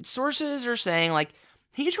are saying like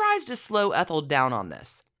he tries to slow Ethel down on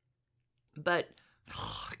this. But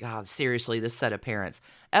God, seriously, this set of parents.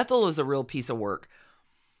 Ethel is a real piece of work.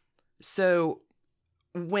 So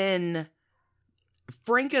when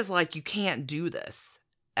Frank is like, you can't do this,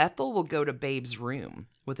 Ethel will go to Babe's room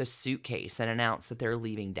with a suitcase and announce that they're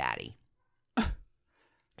leaving Daddy.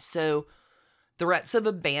 So threats of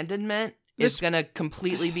abandonment is going to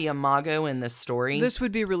completely be imago in this story. This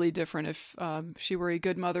would be really different if she were a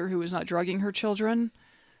good mother who was not drugging her children.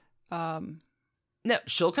 No,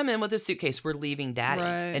 she'll come in with a suitcase. We're leaving Daddy.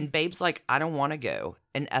 Right. And Babe's like, I don't want to go.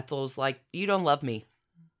 And Ethel's like, you don't love me.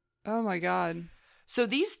 Oh my God. So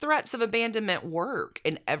these threats of abandonment work.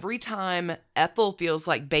 And every time Ethel feels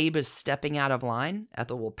like Babe is stepping out of line,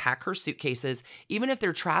 Ethel will pack her suitcases, even if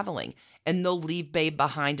they're traveling, and they'll leave Babe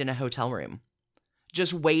behind in a hotel room,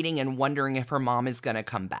 just waiting and wondering if her mom is going to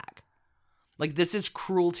come back. Like, this is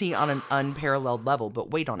cruelty on an unparalleled level,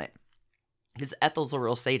 but wait on it. Because Ethel's a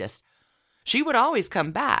real sadist. She would always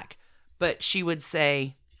come back, but she would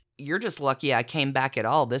say, you're just lucky I came back at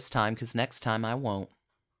all this time, because next time I won't.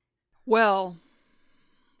 Well,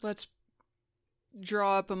 let's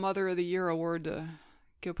draw up a Mother of the Year award to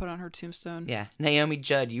go put on her tombstone. Yeah, Naomi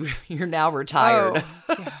Judd, you're now retired.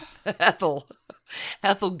 Oh, yeah.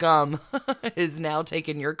 Ethel Gum is now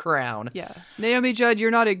taking your crown. Yeah. Naomi Judd, you're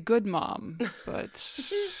not a good mom,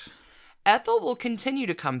 but Ethel will continue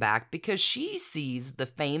to come back because she sees the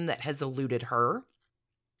fame that has eluded her.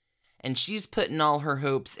 And she's putting all her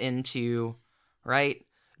hopes into, right,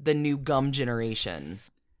 the new Gum generation.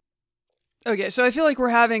 Okay, so I feel like we're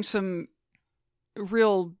having some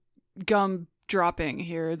real gum dropping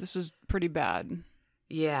here. This is pretty bad.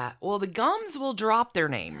 Yeah, well, the Gums will drop their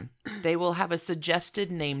name. They will have a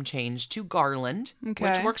suggested name change to Garland, Okay.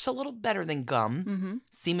 which works a little better than Gum,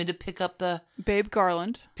 seeming to picking up the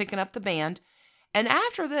band. And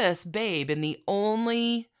after this, Babe, in the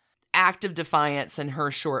only act of defiance in her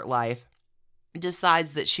short life,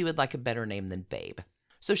 decides that she would like a better name than Babe.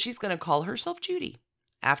 So she's going to call herself Judy,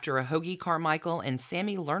 after a Hoagie Carmichael and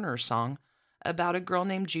Sammy Lerner song about a girl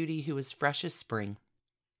named Judy who is fresh as spring.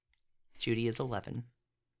 Judy is 11.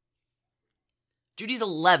 Judy's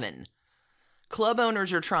 11. Club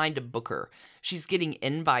owners are trying to book her. She's getting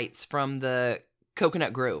invites from the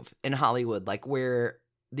Coconut Grove in Hollywood, like where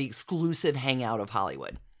the exclusive hangout of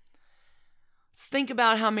Hollywood. Let's think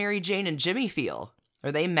about how Mary Jane and Jimmy feel.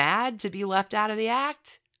 Are they mad to be left out of the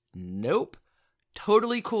act? Nope.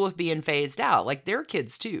 Totally cool with being phased out, like their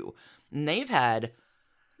kids too. And they've had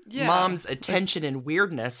mom's attention and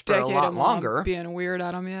weirdness for a lot longer. Being weird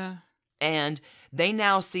at them, yeah. And they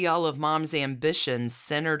now see all of mom's ambitions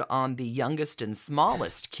centered on the youngest and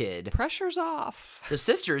smallest kid. Pressure's off. The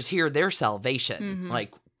sisters hear their salvation.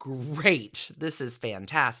 Like, great. This is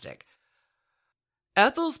fantastic.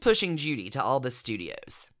 Ethel's pushing Judy to all the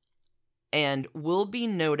studios and will be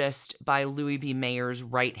noticed by Louis B. Mayer's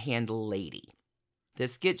right-hand lady.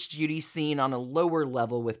 This gets Judy seen on a lower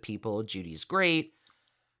level with people. Judy's great.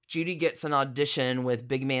 Judy gets an audition with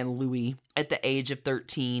big man Louis at the age of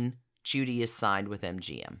 13. Judy is signed with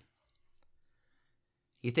MGM.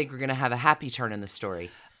 You think we're going to have a happy turn in the story?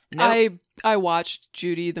 Nope. I watched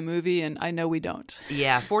Judy, the movie, and I know we don't.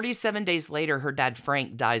 Yeah, 47 days later, her dad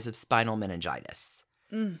Frank dies of spinal meningitis,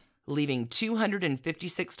 leaving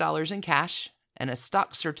 $256 in cash and a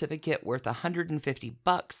stock certificate worth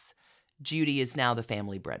 $150. Judy is now the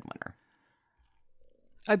family breadwinner.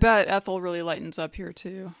 I bet Ethel really lightens up here,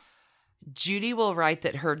 too. Judy will write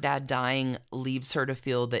that her dad dying leaves her to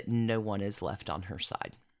feel that no one is left on her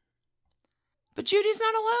side. But Judy's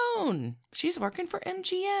not alone. She's working for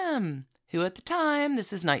MGM, who at the time,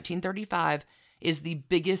 this is 1935, is the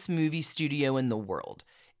biggest movie studio in the world.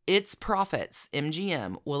 Its profits,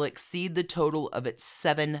 MGM, will exceed the total of its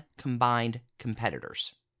 7 combined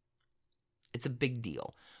competitors. It's a big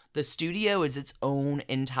deal. The studio is its own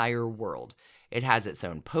entire world. It has its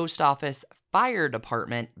own post office, fire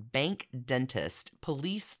department, bank, dentist,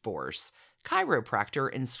 police force, chiropractor,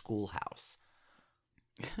 and schoolhouse.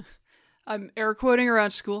 I'm air quoting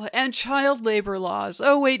around school and child labor laws.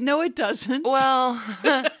 Oh, wait, no, it doesn't. Well,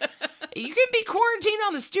 you can be quarantined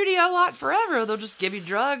on the studio lot forever. They'll just give you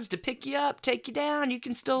drugs to pick you up, take you down. You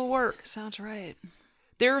can still work. Sounds right.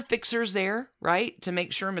 There are fixers there, right, to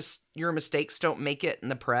make sure your mistakes don't make it in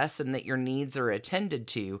the press and that your needs are attended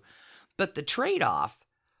to. But the trade-off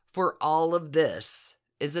for all of this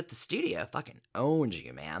is that the studio fucking owns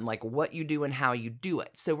you, man. Like what you do and how you do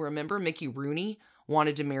it. So remember Mickey Rooney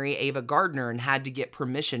wanted to marry Ava Gardner and had to get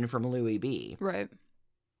permission from Louis B. Right.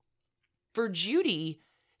 For Judy,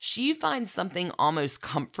 she finds something almost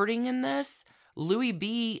comforting in this. Louis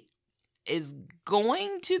B is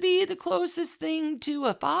going to be the closest thing to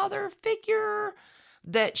a father figure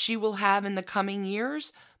that she will have in the coming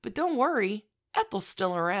years. But don't worry, Ethel's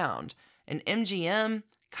still around. And MGM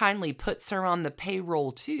kindly puts her on the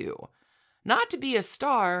payroll too. Not to be a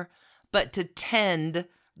star, but to tend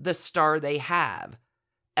the star they have.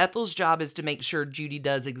 Ethel's job is to make sure Judy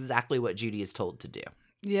does exactly what Judy is told to do.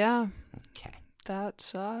 Yeah. Okay. That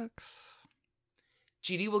sucks.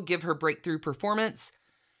 Judy will give her breakthrough performance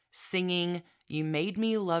singing "You Made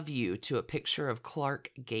Me Love You" to a picture of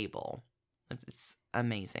Clark Gable. It's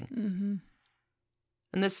amazing. Mm-hmm.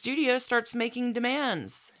 And the studio starts making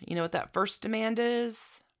demands. You know what that first demand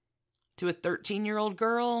is? To a 13-year-old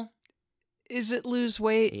girl? Is it lose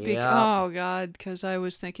weight? Yeah. Oh, God, because I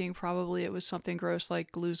was thinking probably it was something gross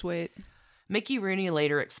like lose weight. Mickey Rooney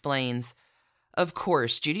later explains, of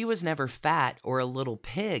course, Judy was never fat or a little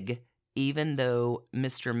pig, even though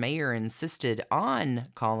Mr. Mayer insisted on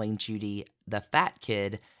calling Judy the fat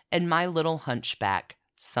kid and my little hunchback,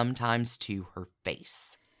 sometimes to her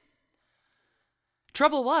face.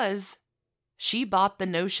 Trouble was, she bought the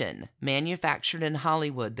notion, manufactured in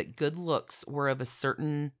Hollywood, that good looks were of a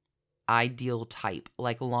certain ideal type,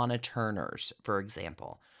 like Lana Turner's, for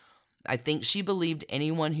example. I think she believed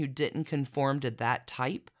anyone who didn't conform to that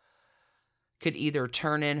type could either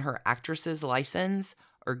turn in her actress's license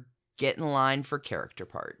or get in line for character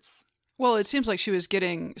parts. Well, it seems like she was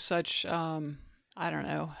getting such,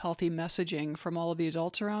 healthy messaging from all of the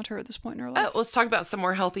adults around her at this point in her life. Oh, let's talk about some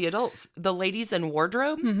more healthy adults. The ladies in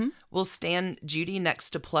wardrobe will stand Judy next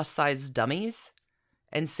to plus-size dummies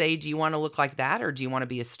and say, do you want to look like that or do you want to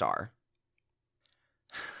be a star?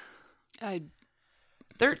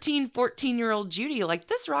 13, 14-year-old Judy, like,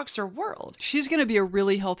 this rocks her world. She's going to be a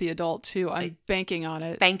really healthy adult, too. I'm banking on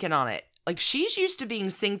it. Banking on it. Like, she's used to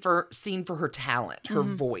being seen for her talent, her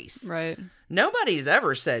voice. Right. Nobody's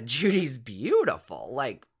ever said Judy's beautiful.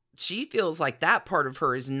 Like, she feels like that part of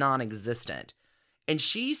her is non-existent. And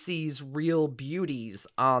she sees real beauties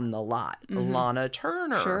on the lot. Lana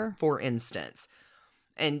Turner, for instance.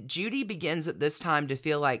 And Judy begins at this time to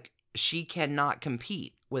feel like she cannot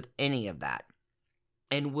compete with any of that.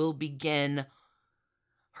 And will begin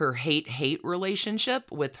her hate-hate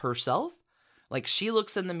relationship with herself. Like, she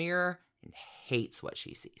looks in the mirror and hates what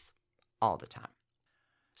she sees all the time.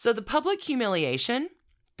 So the public humiliation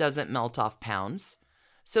doesn't melt off pounds.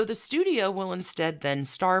 So the studio will instead then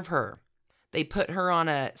starve her. They put her on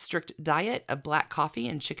a strict diet of black coffee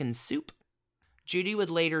and chicken soup. Judy would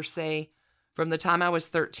later say, from the time I was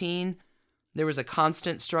 13, there was a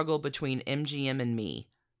constant struggle between MGM and me.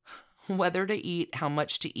 Whether to eat, how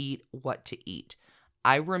much to eat, what to eat.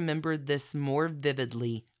 I remembered this more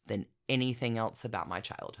vividly than anything else about my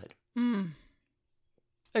childhood.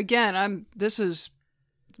 Again, this is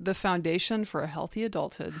the foundation for a healthy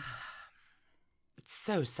adulthood. It's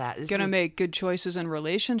so sad. Gonna make good choices in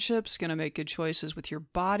relationships, gonna make good choices with your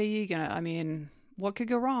body, what could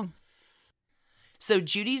go wrong? So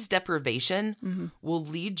Judy's deprivation will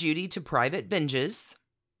lead Judy to private binges.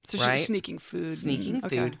 So right? she's sneaking food. Sneaking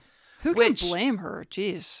food. Who can blame her?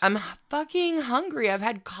 Jeez. I'm fucking hungry. I've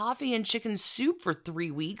had coffee and chicken soup for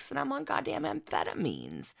 3 weeks, and I'm on goddamn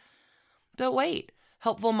amphetamines. But wait,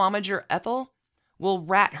 helpful momager Ethel will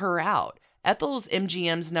rat her out. Ethel's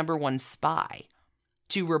MGM's #1 spy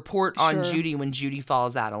to report on Judy when Judy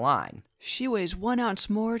falls out of line. She weighs 1 ounce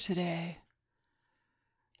more today.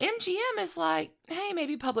 MGM is like, hey,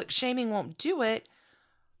 maybe public shaming won't do it.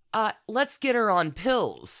 Let's get her on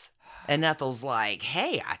pills. And Ethel's like,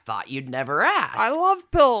 hey, I thought you'd never ask. I love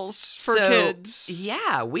pills for kids.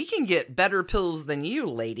 Yeah, we can get better pills than you,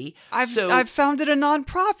 lady. I've founded a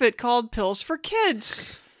nonprofit called Pills for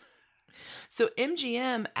Kids. So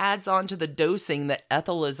MGM adds on to the dosing that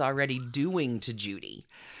Ethel is already doing to Judy.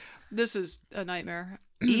 This is a nightmare.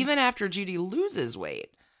 Even after Judy loses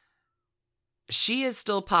weight, she is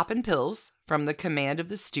still popping pills from the command of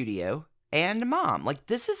the studio and mom. Like,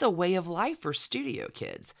 this is a way of life for studio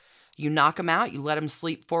kids. You knock them out, you let them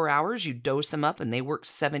sleep 4 hours, you dose them up, and they work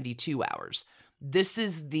 72 hours. This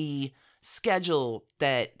is the schedule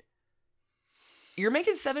that you're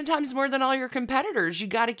making 7 times more than all your competitors. You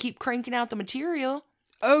got to keep cranking out the material.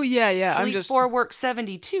 Oh, yeah. Sleep 4, work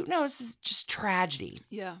 72. No, this is just tragedy.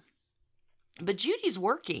 Yeah. But Judy's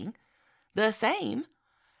working the same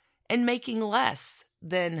and making less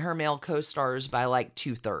than her male co-stars by like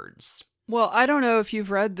 2/3. Well, I don't know if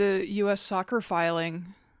you've read the U.S. soccer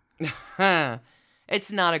filing.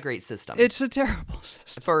 It's not a great system. It's a terrible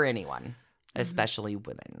system. For anyone, especially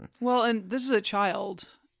women. Well, and this is a child.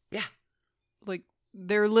 Yeah. Like,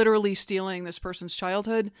 they're literally stealing this person's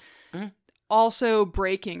childhood, also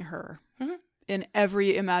breaking her in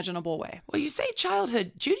every imaginable way. Well, you say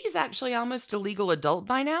childhood. Judy's actually almost a legal adult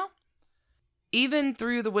by now. Even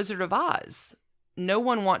through The Wizard of Oz, no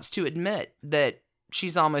one wants to admit that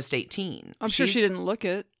she's almost 18. I'm sure she didn't look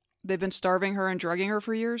it. They've been starving her and drugging her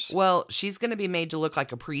for years. Well, she's going to be made to look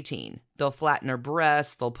like a preteen. They'll flatten her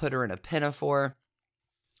breasts. They'll put her in a pinafore.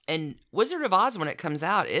 And Wizard of Oz, when it comes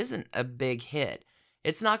out, isn't a big hit.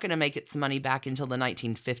 It's not going to make its money back until the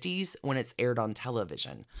 1950s when it's aired on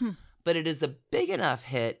television. But it is a big enough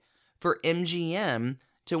hit for MGM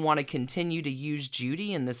to want to continue to use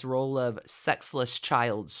Judy in this role of sexless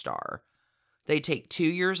child star. They take 2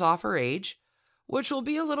 years off her age, which will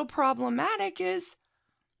be a little problematic as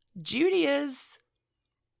Judy is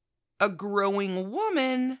a growing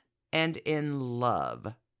woman and in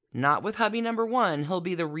love. Not with hubby #1. He'll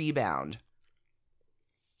be the rebound.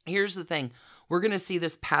 Here's the thing. We're going to see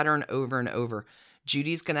this pattern over and over.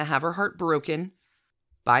 Judy's going to have her heart broken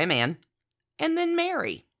by a man and then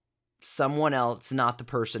marry someone else, not the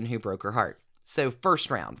person who broke her heart. So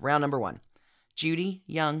first round #1. Judy,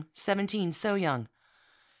 young, 17, so young,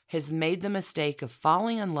 has made the mistake of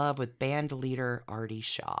falling in love with band leader Artie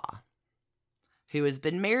Shaw, who has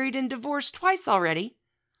been married and divorced twice already.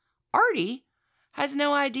 Artie has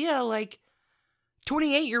no idea,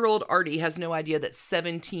 28-year-old Artie has no idea that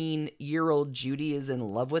 17-year-old Judy is in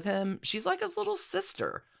love with him. She's like his little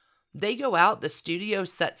sister. They go out, the studio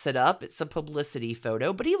sets it up. It's a publicity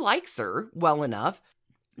photo, but he likes her well enough.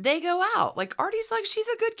 They go out. Artie's like, she's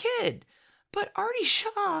a good kid. But Artie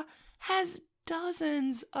Shaw has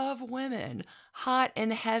dozens of women, hot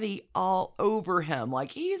and heavy, all over him.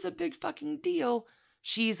 He's a big fucking deal.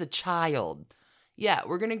 She's a child. Yeah,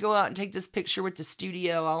 we're going to go out and take this picture with the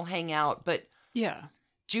studio. I'll hang out. But yeah,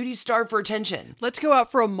 Judy's starved for attention. Let's go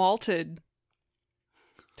out for a malted.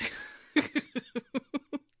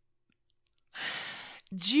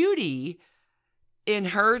 Judy, in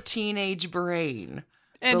her teenage brain.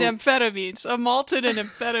 And amphetamines. A malted and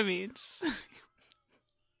amphetamines.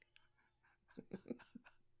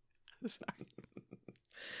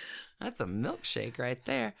 That's a milkshake right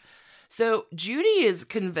there. So Judy is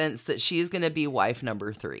convinced that she is going to be wife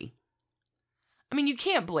 #3. I mean, you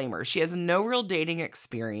can't blame her. She has no real dating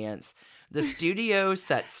experience. The studio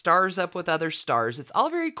sets stars up with other stars. It's all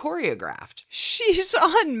very choreographed. She's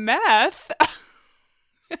on meth.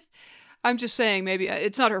 I'm just saying, maybe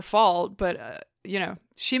it's not her fault, but,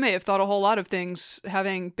 she may have thought a whole lot of things,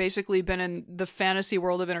 having basically been in the fantasy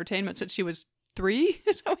world of entertainment since she was 3.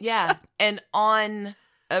 Yeah, and on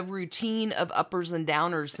a routine of uppers and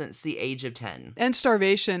downers since the age of 10. And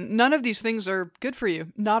starvation. None of these things are good for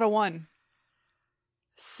you. Not a one.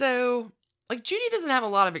 So, Judy doesn't have a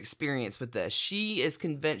lot of experience with this. She is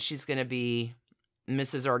convinced she's going to be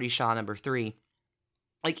Mrs. Artie Shaw #3.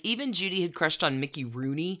 Even Judy had crushed on Mickey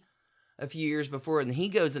Rooney a few years before, and he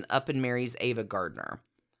goes and up and marries Ava Gardner.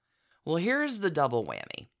 Well, here's the double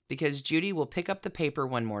whammy, because Judy will pick up the paper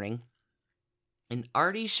one morning, and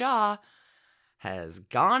Artie Shaw has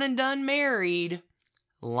gone and done married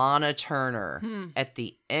Lana Turner at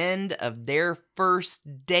the end of their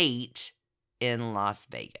first date in Las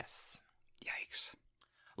Vegas. Yikes.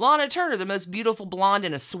 Lana Turner, the most beautiful blonde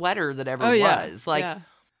in a sweater that ever was.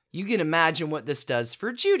 You can imagine what this does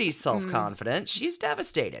for Judy's self-confidence. She's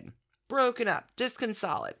devastated, broken up,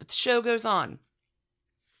 disconsolate, but the show goes on.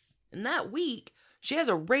 And that week, she has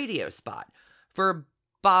a radio spot for a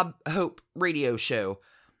Bob Hope radio show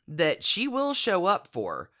that she will show up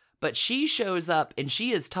for, but she shows up and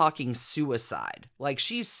she is talking suicide. Like,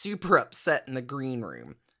 she's super upset in the green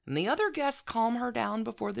room. And the other guests calm her down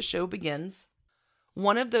before the show begins.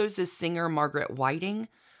 One of those is singer Margaret Whiting.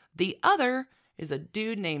 The other is a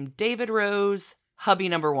dude named David Rose, hubby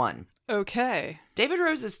number one. Okay. David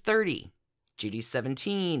Rose is 30. Judy's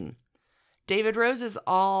 17. David Rose is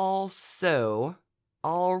also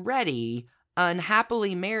already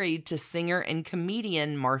unhappily married to singer and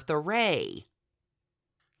comedian Martha Raye.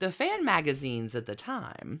 The fan magazines at the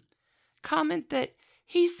time comment that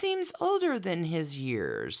he seems older than his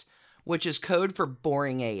years, which is code for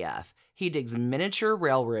boring AF. He digs miniature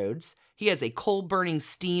railroads. He has a coal-burning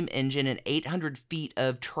steam engine and 800 feet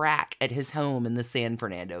of track at his home in the San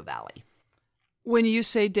Fernando Valley. When you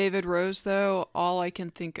say David Rose, though, all I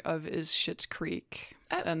can think of is Schitt's Creek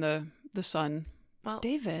and the son. Well,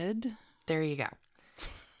 David. There you go.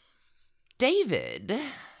 David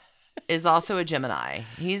is also a Gemini.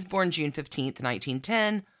 He's born June 15th,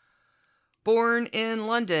 1910. Born in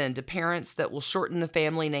London to parents that will shorten the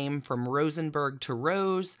family name from Rosenberg to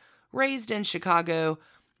Rose. Raised in Chicago,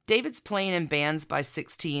 David's playing in bands by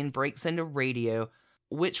 16, breaks into radio,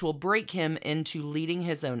 which will break him into leading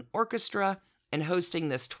his own orchestra and hosting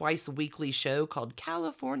this twice-weekly show called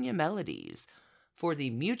California Melodies for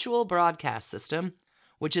the Mutual Broadcast System,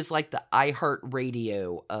 which is like the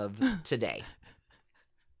iHeartRadio of today.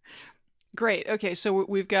 Great. Okay, so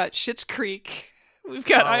we've got Schitt's Creek. We've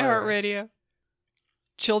got iHeartRadio.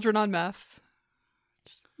 Children on meth.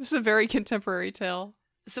 This is a very contemporary tale.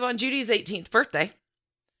 So on Judy's 18th birthday,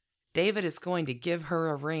 David is going to give her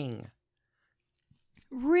a ring.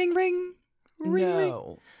 Ring, ring, ring, no.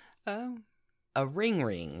 ring. Oh. A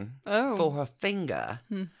ring Oh. for her finger.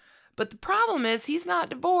 But the problem is he's not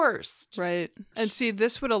divorced. Right. And see,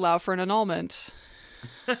 this would allow for an annulment.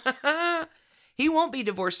 He won't be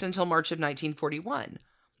divorced until March of 1941.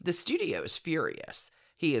 The studio is furious.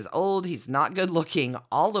 He is old. He's not good looking.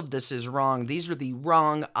 All of this is wrong. These are the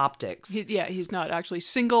wrong optics. He's not actually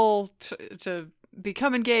single to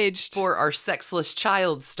become engaged. For our sexless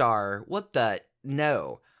child star. What the?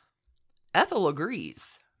 No. Ethel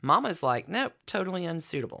agrees. Mama's like, nope, totally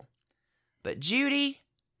unsuitable. But Judy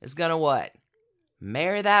is gonna what?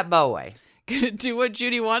 Marry that boy. Gonna do what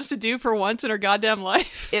Judy wants to do for once in her goddamn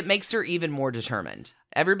life. It makes her even more determined.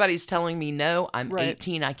 Everybody's telling me no, I'm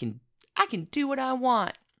 18, I can do what I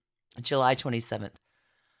want. July 27th,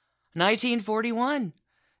 1941.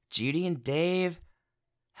 Judy and Dave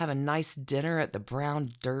have a nice dinner at the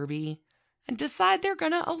Brown Derby and decide they're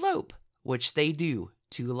gonna elope, which they do,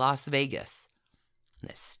 to Las Vegas.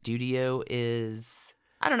 The studio is...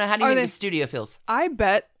 I don't know, how do you think the studio feels? I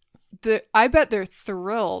bet they're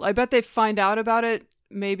thrilled. I bet they find out about it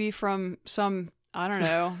maybe from some, I don't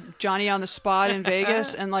know, Johnny on the spot in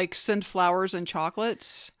Vegas and like send flowers and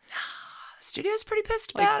chocolates. The studio's pretty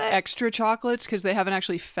pissed about it. Extra chocolates because they haven't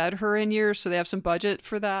actually fed her in years, so they have some budget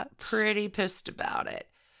for that. Pretty pissed about it.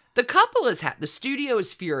 The couple is happy. The studio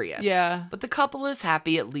is furious. Yeah. But the couple is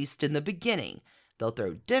happy, at least in the beginning. They'll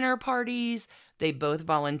throw dinner parties. They both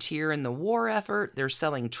volunteer in the war effort. They're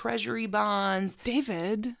selling treasury bonds.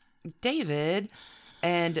 David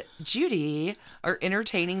and Judy are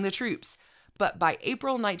entertaining the troops. But by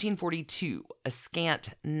April 1942, a scant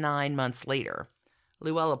 9 months later,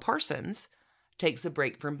 Luella Parsons takes a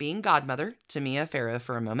break from being godmother to Mia Farrow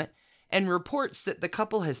for a moment and reports that the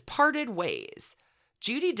couple has parted ways.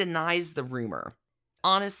 Judy denies the rumor.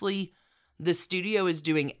 Honestly, the studio is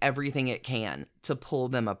doing everything it can to pull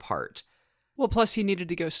them apart. Well, plus he needed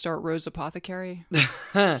to go start Rose Apothecary.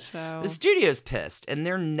 The studio's pissed, and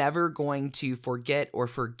they're never going to forget or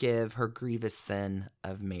forgive her grievous sin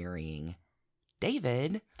of marrying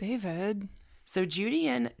David. So Judy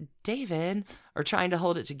and David are trying to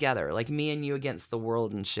hold it together, like me and you against the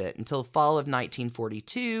world and shit, until fall of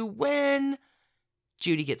 1942 when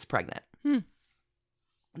Judy gets pregnant.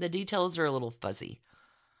 The details are a little fuzzy.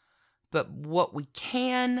 But what we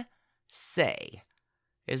can say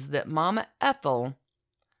is that Mama Ethel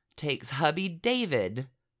takes hubby David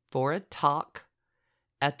for a talk.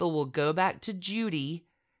 Ethel will go back to Judy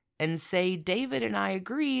and say, David and I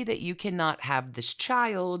agree that you cannot have this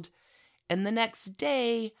child. And the next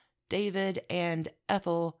day, David and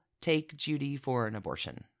Ethel take Judy for an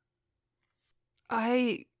abortion?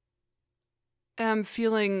 I am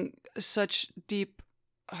feeling such deep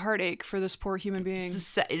heartache for this poor human being.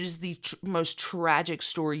 It is the most tragic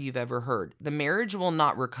story you've ever heard. The marriage will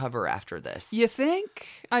not recover after this. You think?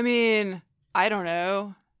 I mean, I don't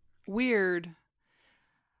know. Weird.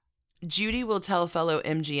 Judy will tell fellow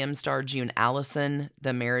MGM star June Allison,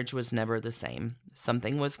 the marriage was never the same.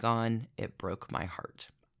 Something was gone. It broke my heart.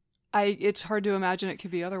 It's hard to imagine it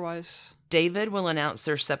could be otherwise. David will announce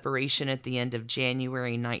their separation at the end of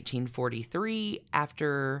January 1943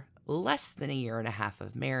 after less than a year and a half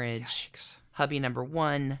of marriage. Yikes. Hubby number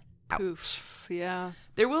 1, out. Oof, yeah.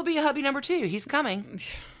 There will be a hubby number 2. He's coming.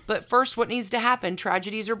 But first, what needs to happen?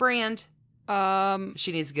 Tragedies are brand.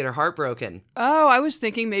 She needs to get her heart broken. Oh, I was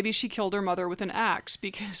thinking maybe she killed her mother with an axe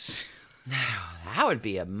because... That would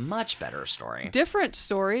be a much better story. Different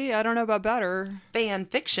story. I don't know about better. Fan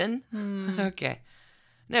fiction. Okay.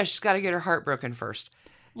 No, she's got to get her heart broken first.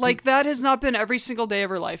 Like, that has not been every single day of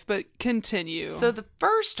her life, but continue. So the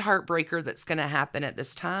first heartbreaker that's going to happen at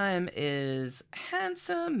this time is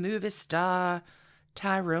handsome movie star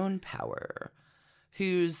Tyrone Power,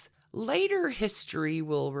 whose later history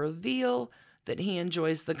will reveal that he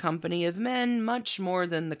enjoys the company of men much more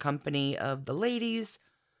than the company of the ladies.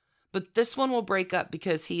 But this one will break up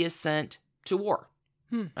because he is sent to war.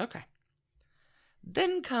 Okay.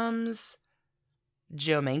 Then comes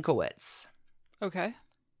Joe Mankiewicz. Okay.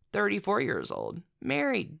 34 years old,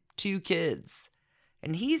 married, 2 kids.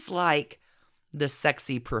 And he's like the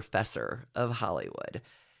sexy professor of Hollywood.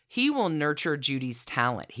 He will nurture Judy's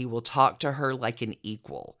talent. He will talk to her like an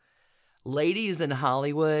equal. Ladies in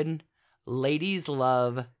Hollywood, ladies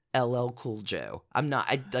love LL Cool Joe.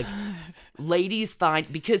 Ladies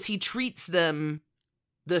find, because he treats them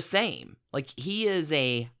the same. Like, he is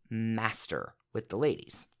a master with the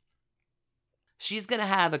ladies. She's going to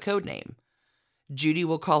have a code name. Judy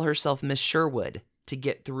will call herself Miss Sherwood to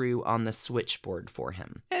get through on the switchboard for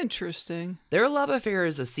him. Interesting. Their love affair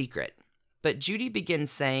is a secret, but Judy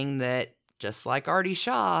begins saying that, just like Artie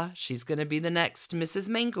Shaw, she's going to be the next Mrs.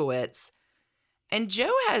 Mankiewicz. And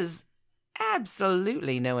Joe has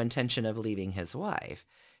absolutely no intention of leaving his wife.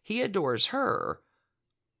 He adores her,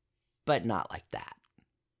 but not like that.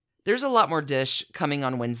 There's a lot more dish coming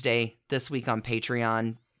on Wednesday this week on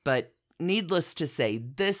Patreon, but needless to say,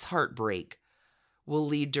 this heartbreak will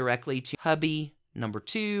lead directly to hubby number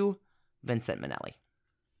 2, Vincent Minnelli.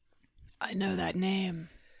 I know that name.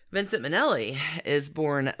 Vincent Minnelli is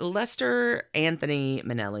born Lester Anthony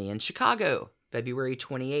Minnelli in Chicago, February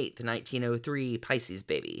 28th, 1903, Pisces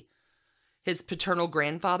baby. His paternal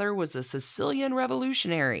grandfather was a Sicilian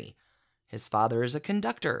revolutionary. His father is a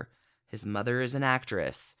conductor. His mother is an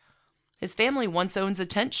actress. His family once owns a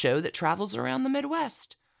tent show that travels around the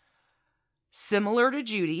Midwest. Similar to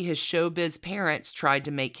Judy, his showbiz parents tried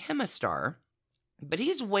to make him a star, but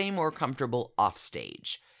he's way more comfortable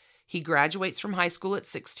offstage. He graduates from high school at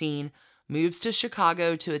 16, moves to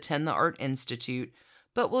Chicago to attend the Art Institute,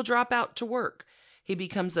 but will drop out to work. He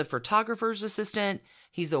becomes a photographer's assistant.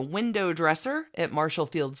 He's a window dresser at Marshall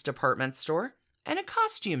Field's department store and a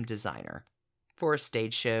costume designer for a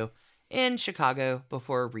stage show in Chicago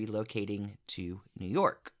before relocating to New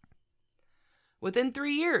York. Within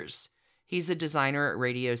 3 years, he's a designer at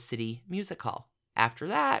Radio City Music Hall. After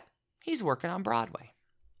that, he's working on Broadway.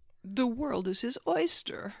 The world is his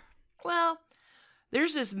oyster. Well,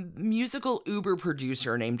 there's this musical Uber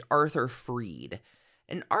producer named Arthur Freed.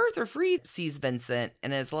 And Arthur Freed sees Vincent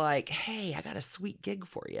and is like, hey, I got a sweet gig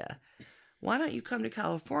for you. Why don't you come to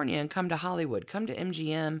California and come to Hollywood? Come to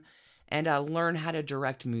MGM and learn how to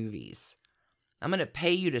direct movies. I'm going to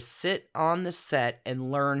pay you to sit on the set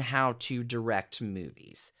and learn how to direct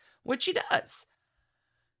movies, which he does.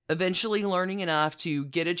 Eventually learning enough to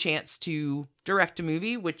get a chance to direct a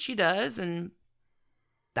movie, which he does, and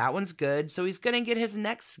that one's good. So he's going to get his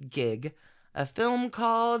next gig, a film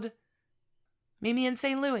called Mimi in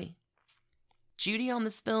St. Louis. Judy on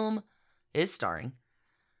this film is starring,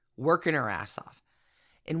 working her ass off.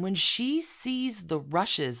 And when she sees the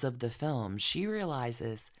rushes of the film, she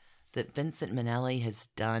realizes that Vincent Minnelli has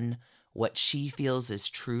done what she feels is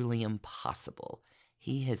truly impossible.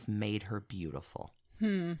 He has made her beautiful.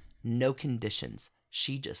 No conditions.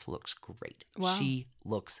 She just looks great. Wow. She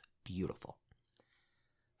looks beautiful.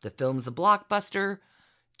 The film's a blockbuster.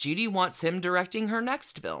 Judy wants him directing her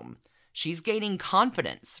next film. She's gaining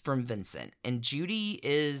confidence from Vincent, and Judy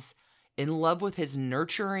is in love with his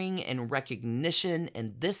nurturing and recognition,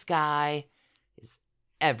 and this guy is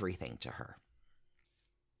everything to her.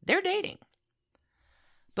 They're dating.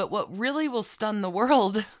 But what really will stun the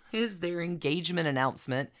world is their engagement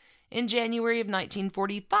announcement in January of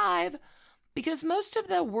 1945 because most of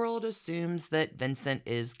the world assumes that Vincent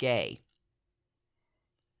is gay.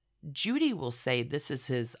 Judy will say this is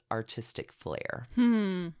his artistic flair.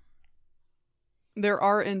 There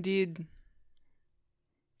are indeed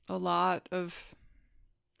a lot of...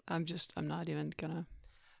 I'm not even gonna...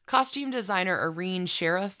 Costume designer Irene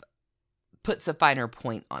Sheriff puts a finer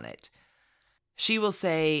point on it. She will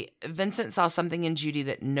say, Vincent saw something in Judy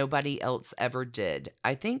that nobody else ever did.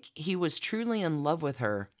 I think he was truly in love with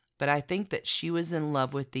her, but I think that she was in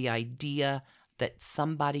love with the idea that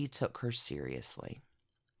somebody took her seriously.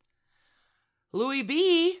 Louis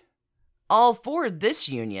B., all for this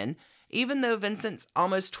union. Even though Vincent's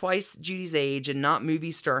almost twice Judy's age and not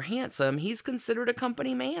movie star handsome, he's considered a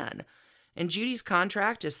company man. And Judy's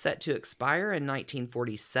contract is set to expire in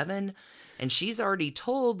 1947, and she's already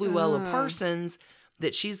told Luella Parsons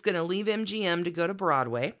that she's going to leave MGM to go to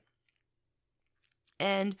Broadway.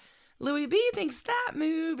 And Louis B. thinks that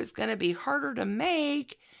move is going to be harder to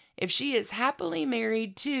make if she is happily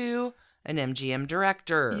married to an MGM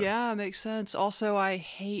director. Yeah, makes sense. Also, I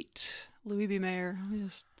hate Louis B. Mayer.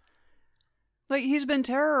 He's been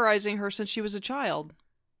terrorizing her since she was a child.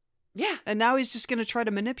 Yeah. And now he's just going to try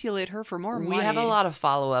to manipulate her for more money. We have a lot of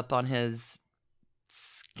follow-up on his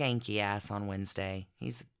skanky ass on Wednesday.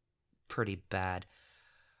 He's pretty bad.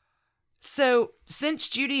 So, since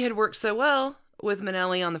Judy had worked so well with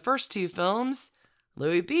Minnelli on the first two films,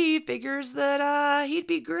 Louis B. figures that he'd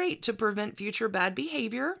be great to prevent future bad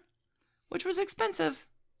behavior, which was expensive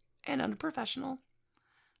and unprofessional.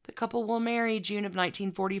 The couple will marry June of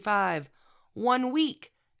 1945, 1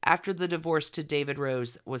 week after the divorce to David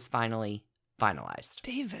Rose was finally finalized.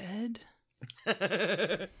 David?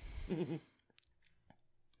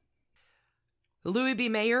 Louis B.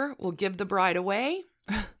 Mayer will give the bride away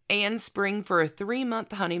and spring for a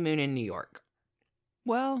 3-month honeymoon in New York.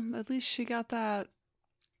 Well, at least she got that.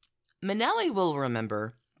 Minnelli will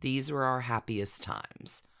remember these were our happiest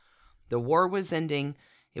times. The war was ending.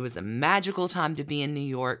 It was a magical time to be in New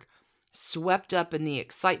York. Swept up in the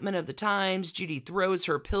excitement of the times, Judy throws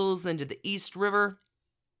her pills into the East River.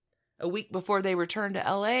 A week before they return to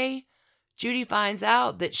L.A., Judy finds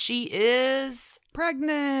out that she is...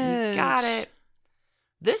 pregnant! You got it.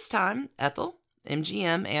 This time, Ethel,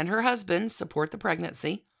 MGM, and her husband support the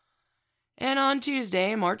pregnancy. And on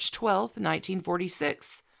Tuesday, March 12th,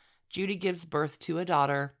 1946, Judy gives birth to a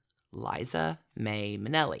daughter, Liza May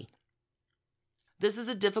Minnelli. This is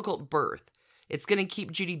a difficult birth. It's going to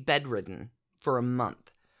keep Judy bedridden for a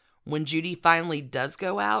month. When Judy finally does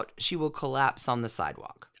go out, she will collapse on the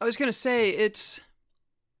sidewalk. I was going to say,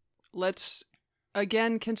 let's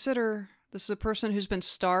again consider this is a person who's been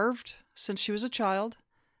starved since she was a child,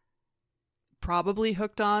 probably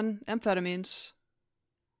hooked on amphetamines.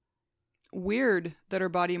 Weird that her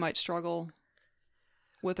body might struggle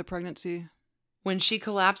with a pregnancy. When she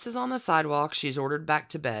collapses on the sidewalk, she's ordered back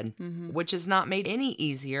to bed, Mm-hmm. which is not made any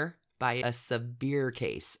easier by a severe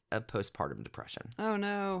case of postpartum depression. Oh,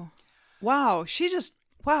 no. Wow,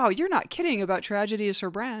 you're not kidding about tragedy is her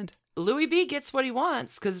brand. Louis B. gets what he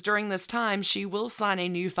wants because during this time, she will sign a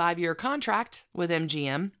new 5-year contract with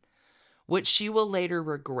MGM, which she will later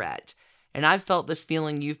regret. And I've felt this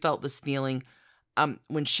feeling, you felt this feeling.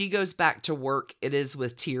 When she goes back to work, it is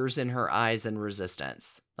with tears in her eyes and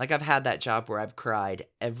resistance. Like I've had that job where I've cried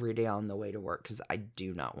every day on the way to work because I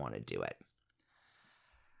do not want to do it.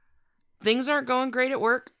 Things aren't going great at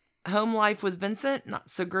work. Home life with Vincent,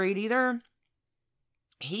 not so great either.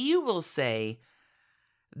 He will say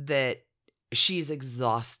that she's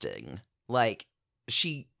exhausting. Like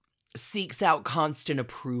she seeks out constant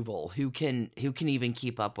approval. Who can even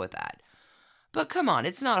keep up with that? But come on,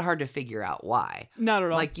 it's not hard to figure out why. Not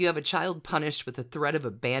at all. Like you have a child punished with the threat of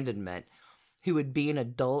abandonment who would be an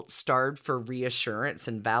adult starved for reassurance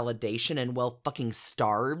and validation and fucking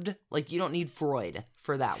starved. Like you don't need Freud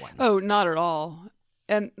for that one. Oh, not at all.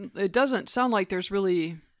 And it doesn't sound like there's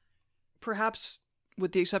really, perhaps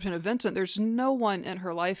with the exception of Vincent, there's no one in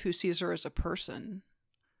her life who sees her as a person.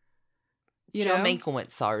 Joe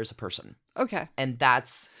Mankiewicz saw her as a person. Okay. And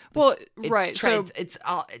that's... Well, right. So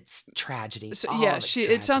it's tragedy. So, yeah,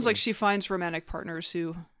 it sounds like she finds romantic partners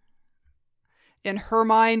who, in her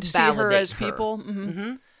mind, see her as people. Mm-hmm.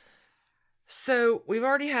 Mm-hmm. So we've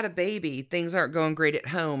already had a baby. Things aren't going great at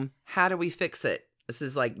home. How do we fix it? This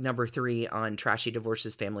is like number 3 on Trashy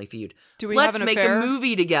Divorces Family Feud. Let's make a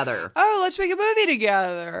movie together. Oh, let's make a movie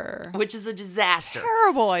together. Which is a disaster.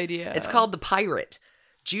 Terrible idea. It's called The Pirate.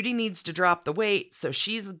 Judy needs to drop the weight, so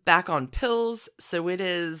she's back on pills. So it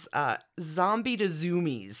is zombie to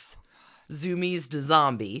zoomies. Zoomies to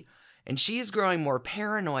zombie. And she's growing more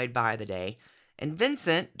paranoid by the day. And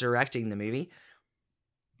Vincent, directing the movie,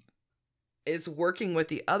 is working with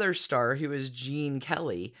the other star, who is Gene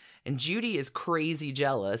Kelly. And Judy is crazy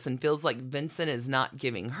jealous and feels like Vincent is not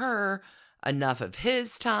giving her enough of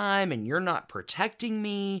his time, and you're not protecting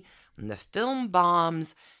me. And the film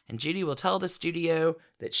bombs, and Judy will tell the studio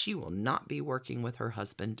that she will not be working with her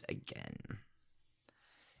husband again.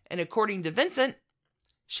 And according to Vincent,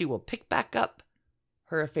 she will pick back up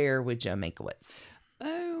her affair with Joe Mankiewicz.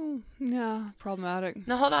 Oh, yeah, problematic.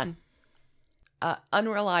 Now, hold on.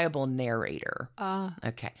 Unreliable narrator.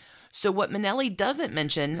 Okay. So what Minnelli doesn't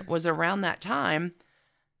mention was around that time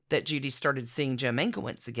that Judy started seeing Joe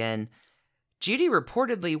Mankiewicz again, Judy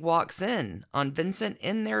reportedly walks in on Vincent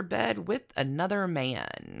in their bed with another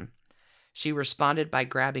man. She responded by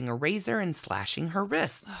grabbing a razor and slashing her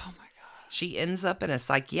wrists. Oh, my God. She ends up in a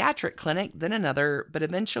psychiatric clinic, then another, but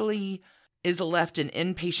eventually is left in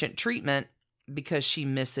inpatient treatment because she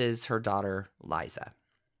misses her daughter, Liza.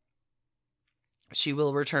 She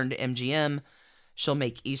will return to MGM. She'll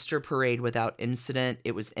make Easter Parade without incident.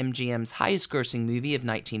 It was MGM's highest grossing movie of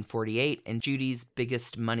 1948 and Judy's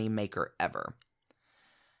biggest money maker ever.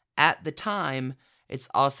 At the time, it's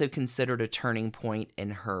also considered a turning point in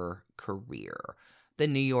her career. The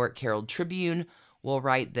New York Herald Tribune will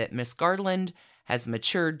write that Miss Garland has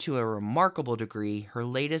matured to a remarkable degree. Her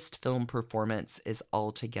latest film performance is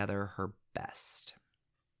altogether her best.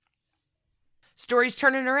 Story's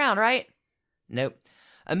turning around, right? Nope.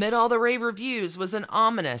 Amid all the rave reviews was an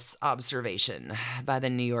ominous observation by the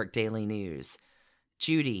New York Daily News.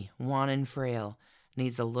 Judy, wan and frail,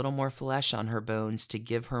 needs a little more flesh on her bones to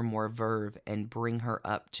give her more verve and bring her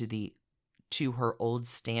up to her old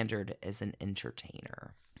standard as an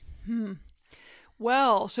entertainer.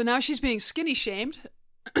 Well, so now she's being skinny shamed.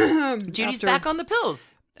 Judy's back on the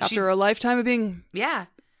pills. After a lifetime of being, yeah,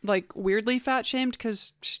 like weirdly fat shamed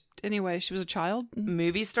because, anyway, she was a child.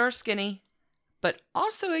 Movie star skinny, but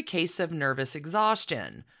also a case of nervous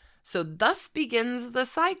exhaustion. So thus begins the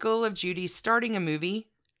cycle of Judy starting a movie,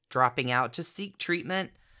 dropping out to seek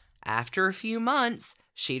treatment. After a few months,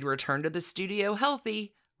 she'd return to the studio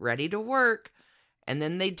healthy, ready to work, and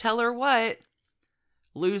then they'd tell her what?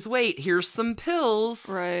 Lose weight, here's some pills.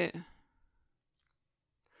 Right.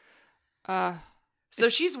 So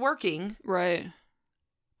she's working. Right.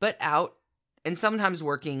 But out. And sometimes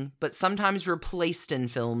working, but sometimes replaced in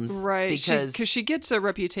films. Right. Because she gets a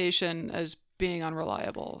reputation as being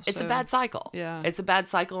unreliable. It's a bad cycle. Yeah. It's a bad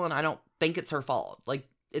cycle, and I don't think it's her fault. Like,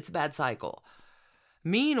 it's a bad cycle.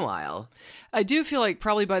 Meanwhile, I do feel like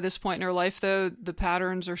probably by this point in her life, though, the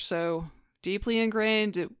patterns are so deeply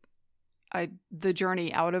ingrained. The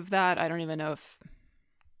journey out of that, I don't even know if...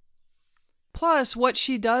 Plus, what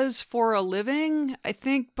she does for a living, I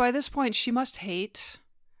think by this point she must hate.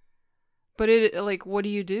 But what do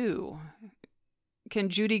you do? Can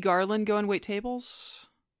Judy Garland go and wait tables?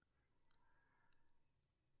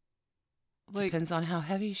 Depends on how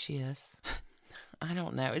heavy she is. I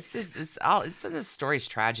don't know. It's a story's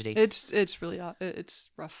tragedy. It's really it's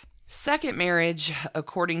rough. Second marriage,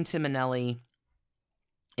 according to Minnelli,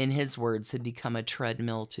 in his words, had become a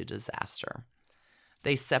treadmill to disaster.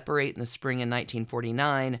 They separate in the spring of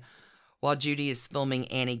 1949 while Judy is filming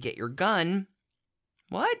Annie, Get Your Gun.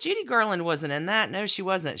 What? Judy Garland wasn't in that? No, she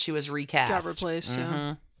wasn't. She was recast. Got replaced,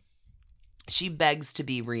 yeah. She begs to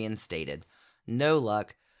be reinstated. No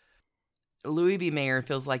luck. Louis B. Mayer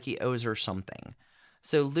feels like he owes her something.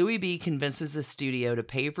 So Louis B. convinces the studio to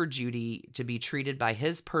pay for Judy to be treated by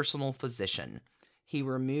his personal physician. He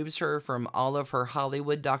removes her from all of her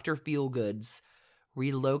Hollywood Dr. Feelgoods,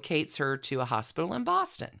 relocates her to a hospital in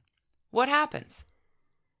Boston. What happens?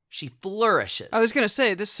 She flourishes. I was going to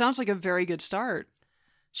say, this sounds like a very good start.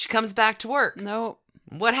 She comes back to work. No.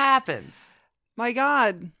 What happens? My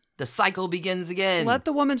God. The cycle begins again. Let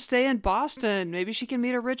the woman stay in Boston. Maybe she can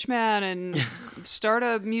meet a rich man and start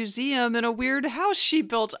a museum in a weird house she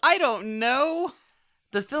built. I don't know.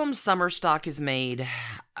 The film Summer Stock is made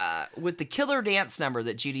with the killer dance number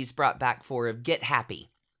that Judy's brought back for of Get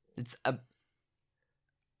Happy. It's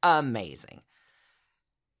amazing.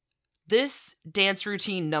 This dance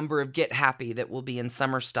routine number of Get Happy that will be in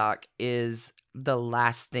Summer Stock is the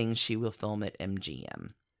last thing she will film at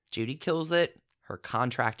MGM. Judy kills it. Her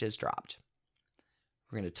contract is dropped.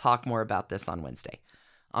 We're going to talk more about this on Wednesday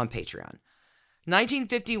on Patreon.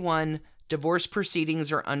 1951, divorce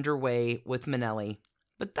proceedings are underway with Minnelli,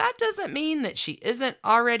 but that doesn't mean that she isn't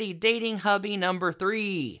already dating hubby number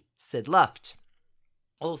 3, Sid Luft.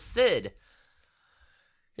 Well, Sid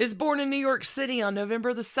is born in New York City on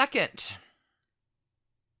November the 2nd.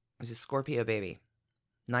 He's a Scorpio baby.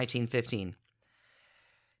 1915.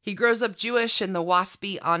 He grows up Jewish in the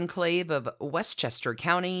waspy enclave of Westchester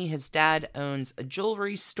County. His dad owns a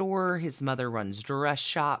jewelry store. His mother runs dress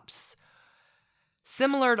shops.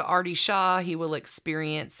 Similar to Artie Shaw, he will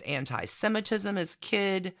experience anti-Semitism as a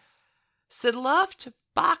kid. Sid Luft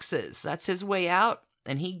boxes. That's his way out,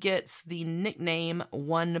 and he gets the nickname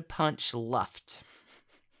One Punch Luft.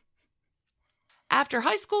 After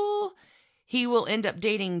high school, he will end up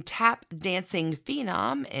dating tap dancing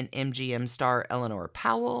phenom and MGM star Eleanor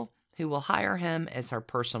Powell, who will hire him as her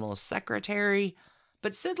personal secretary.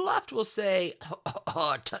 But Sid Luft will say,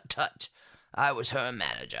 "Oh, tut tut, I was her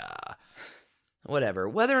manager." Whatever.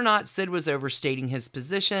 Whether or not Sid was overstating his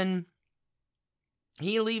position,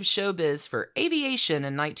 he leaves showbiz for aviation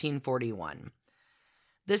in 1941.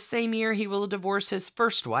 This same year, he will divorce his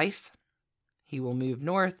first wife. He will move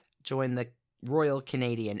north, join the Royal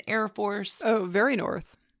Canadian Air Force. Oh, very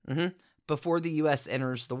north. Before the U.S.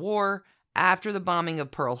 enters the war, after the bombing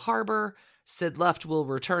of Pearl Harbor, Sid Luft will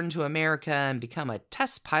return to America and become a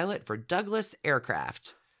test pilot for Douglas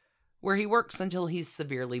Aircraft, where he works until he's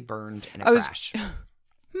severely burned in a crash.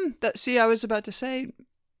 I was about to say,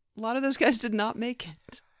 a lot of those guys did not make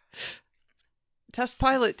it. Test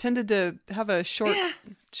pilot tended to have a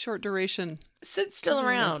short duration. Sid's still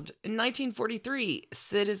around. In 1943,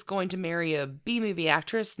 Sid is going to marry a B-movie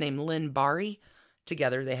actress named Lynn Barry.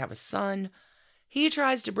 Together, they have a son. He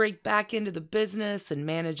tries to break back into the business and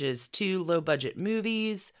manages 2 low-budget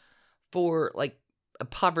movies for, like, a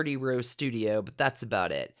Poverty Row studio, but that's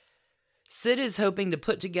about it. Sid is hoping to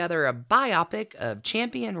put together a biopic of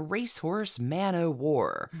champion racehorse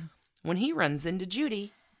Man-O-War when he runs into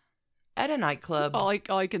Judy at a nightclub. All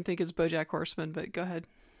I can think is BoJack Horseman, but go ahead.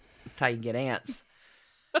 That's how you get ants.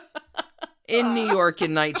 In New York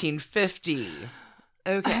in 1950.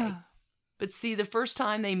 Okay. But see, the first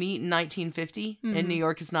time they meet in 1950 in New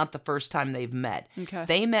York is not the first time they've met. Okay.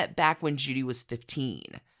 They met back when Judy was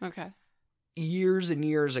 15. Okay. Years and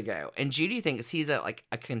years ago. And Judy thinks he's a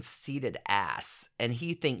conceited ass. And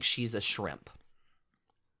he thinks she's a shrimp.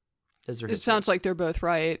 Those are his It sounds words. like they're both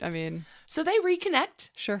right. I mean. So they reconnect.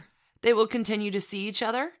 Sure. They will continue to see each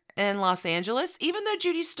other in Los Angeles. Even though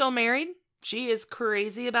Judy's still married, she is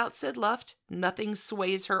crazy about Sid Luft. Nothing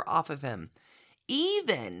sways her off of him.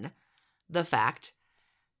 Even the fact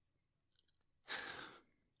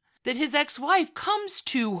that his ex-wife comes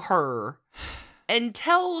to her and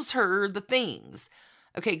tells her the things.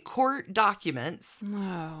 Okay, court documents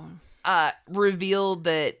revealed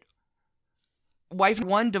that wife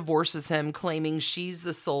 1 divorces him, claiming she's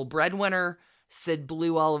the sole breadwinner. Sid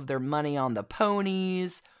blew all of their money on the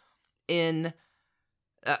ponies. In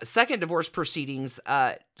second divorce proceedings,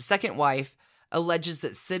 second wife alleges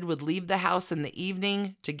that Sid would leave the house in the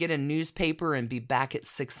evening to get a newspaper and be back at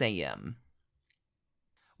 6 a.m.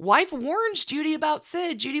 Wife warns Judy about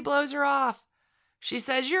Sid. Judy blows her off. She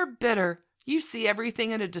says, "You're bitter. You see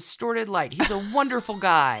everything in a distorted light. He's a wonderful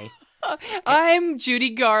guy." I'm Judy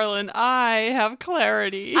Garland. I have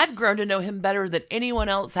clarity. I've grown to know him better than anyone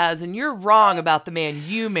else has, and you're wrong about the man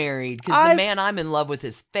you married, because the man I'm in love with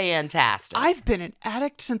is fantastic. I've been an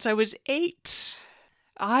addict since I was 8.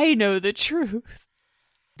 I know the truth.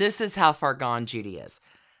 This is how far gone Judy is.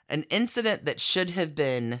 An incident that should have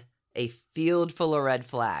been a field full of red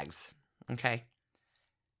flags. Okay?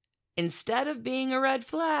 Instead of being a red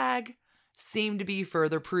flag, seemed to be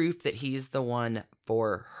further proof that he's the one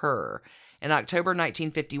for her. In October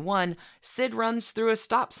 1951, Sid runs through a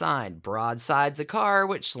stop sign, broadsides a car,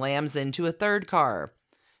 which slams into a third car.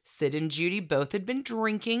 Sid and Judy both had been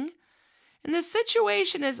drinking, and the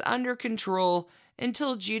situation is under control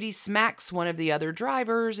until Judy smacks one of the other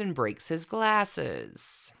drivers and breaks his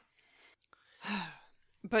glasses.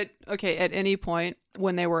 But, okay, at any point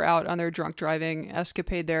when they were out on their drunk driving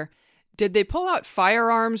escapade there, did they pull out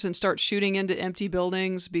firearms and start shooting into empty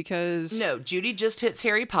buildings? Because... No, Judy just hits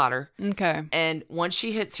Harry Potter. Okay. And once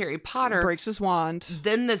she hits Harry Potter... breaks his wand.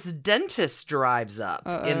 Then this dentist drives up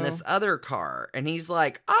in this other car. And he's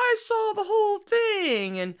like, "I saw the whole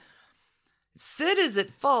thing." And Sid is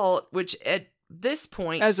at fault, which at this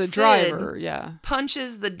point... As a Sid driver, yeah.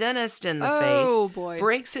 punches the dentist in the face. Oh, boy.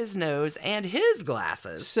 Breaks his nose and his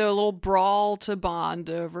glasses. So a little brawl to bond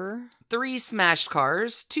over. 3 smashed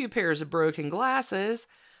cars, 2 pairs of broken glasses.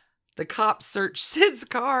 The cops search Sid's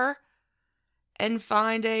car and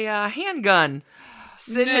find a handgun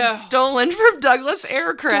Sid had stolen from Douglas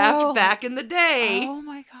Aircraft back in the day. Oh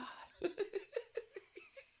my God.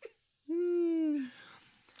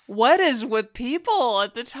 What is with people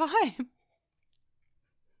at the time?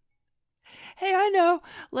 Hey, I know.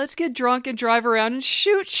 Let's get drunk and drive around and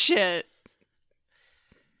shoot shit.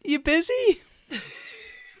 You busy?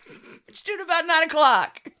 Shoot about 9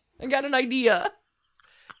 o'clock. I got an idea.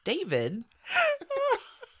 David.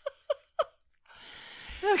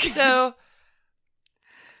 Okay. So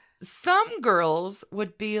some girls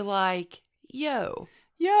would be like, yo,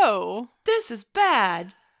 this is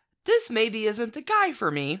bad. This maybe isn't the guy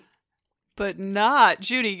for me. But not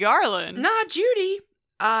Judy Garland. Not Judy.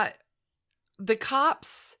 The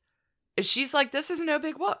cops, she's like, this is no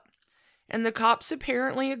big whoop. And the cops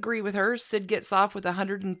apparently agree with her. Sid gets off with a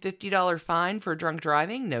 $150 fine for drunk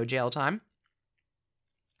driving, no jail time.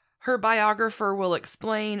 Her biographer will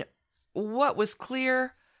explain what was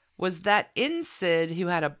clear was that in Sid, who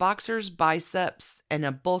had a boxer's biceps and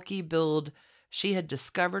a bulky build, she had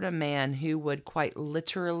discovered a man who would quite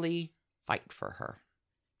literally fight for her.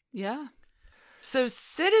 Yeah. So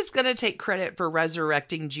Sid is going to take credit for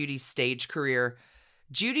resurrecting Judy's stage career.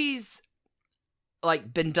 Judy's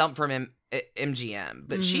like been dumped from MGM,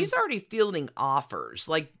 but she's already fielding offers.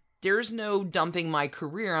 Like, there's no dumping my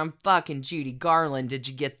career. I'm fucking Judy Garland. Did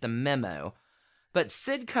you get the memo? But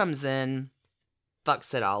Sid comes in,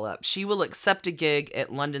 fucks it all up. She will accept a gig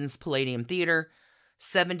at London's Palladium Theatre,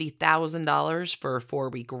 $70,000 for a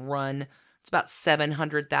 4-week run. It's about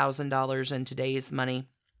 $700,000 in today's money.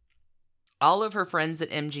 All of her friends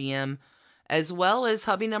at MGM, as well as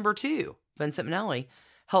hubby number 2, Vincent Minnelli,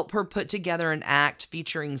 help her put together an act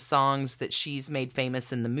featuring songs that she's made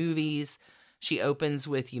famous in the movies. She opens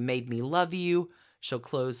with You Made Me Love You. She'll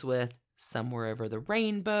close with Somewhere Over the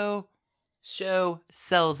Rainbow. Show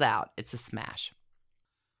sells out. It's a smash.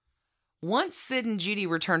 Once Sid and Judy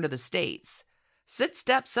return to the States, Sid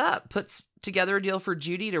steps up, puts together a deal for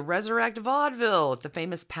Judy to resurrect vaudeville at the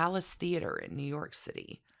famous Palace Theater in New York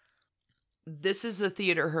City. This is the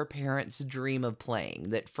theater her parents dream of playing,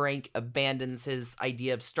 that Frank abandons his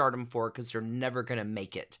idea of stardom for because they're never going to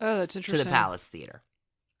make it that's to interesting. the Palace Theater.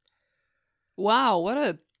 Wow, what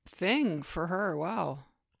a thing for her. Wow.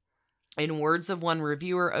 In words of one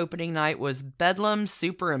reviewer, opening night was bedlam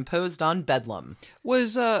superimposed on bedlam.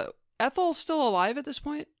 Was Ethel still alive at this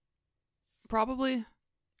point? Probably.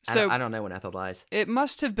 So I don't know when Ethel dies. it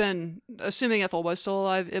must have been, assuming Ethel was still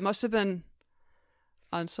alive, it must have been,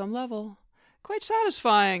 on some level, quite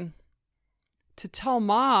satisfying to tell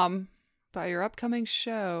Mom about your upcoming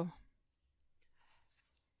show.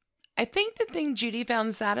 I think the thing Judy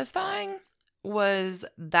found satisfying was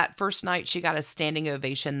that first night she got a standing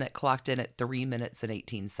ovation that clocked in at 3 minutes and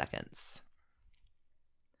 18 seconds.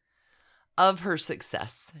 Of her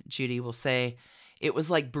success, Judy will say, it was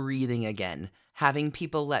like breathing again, having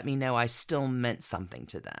people let me know I still meant something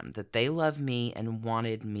to them, that they loved me and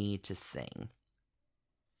wanted me to sing.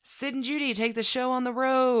 Sid and Judy take the show on the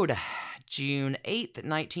road. June 8th,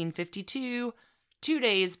 1952, 2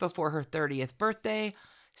 days before her 30th birthday,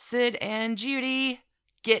 Sid and Judy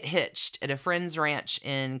get hitched at a friend's ranch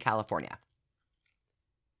in California.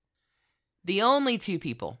 The only 2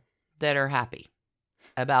 people that are happy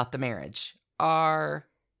about the marriage are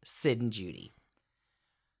Sid and Judy.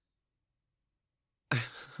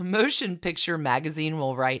 Motion Picture Magazine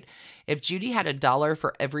will write, if Judy had $1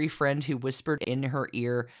 for every friend who whispered in her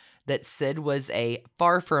ear that Sid was a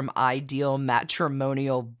far from ideal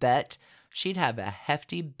matrimonial bet, she'd have a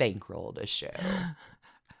hefty bankroll to show.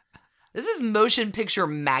 This is Motion Picture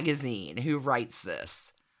Magazine who writes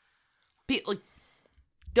this.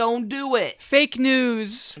 Don't do it. Fake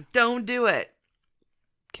news. Don't do it.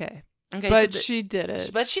 Okay. But she did it.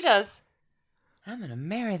 But she does. I'm going to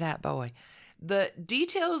marry that boy. The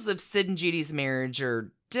details of Sid and Judy's marriage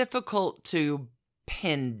are difficult to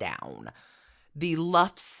pin down. The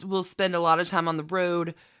Luffs will spend a lot of time on the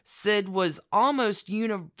road. Sid was almost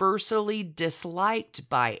universally disliked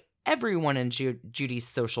by everyone in Judy's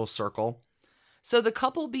social circle. So the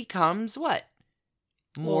couple becomes what?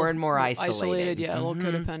 More and more isolated. Yeah, a little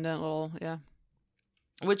codependent, yeah.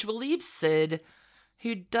 Which will leave Sid,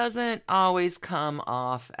 who doesn't always come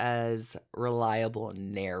off as reliable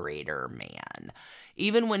narrator man.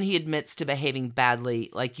 Even when he admits to behaving badly,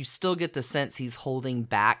 like, you still get the sense he's holding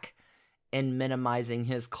back and minimizing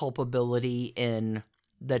his culpability in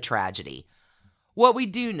the tragedy. What we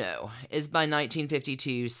do know is by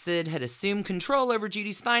 1952, Sid had assumed control over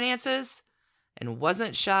Judy's finances and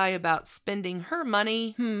wasn't shy about spending her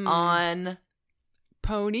money on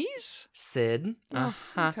ponies? Sid.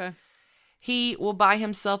 Okay. He will buy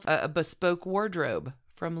himself a bespoke wardrobe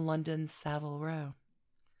from London's Savile Row.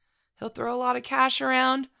 He'll throw a lot of cash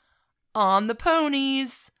around on the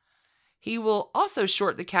ponies. He will also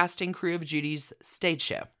short the casting crew of Judy's stage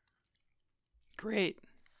show. Great.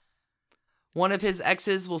 One of his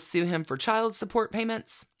exes will sue him for child support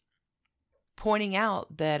payments, pointing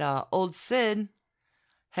out that old Sid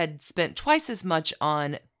had spent twice as much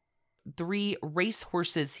on 3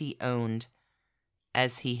 racehorses he owned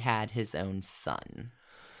as he had his own son.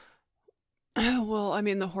 Well, I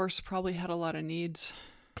mean, the horse probably had a lot of needs.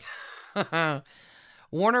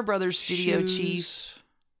 Warner Brothers studio Shoes, chief.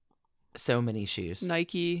 So many shoes.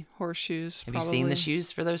 Nike horseshoes. Have probably. you seen the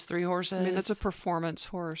shoes for those 3 horses? I mean, that's a performance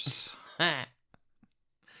horse.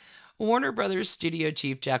 Warner Brothers studio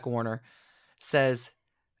chief Jack Warner says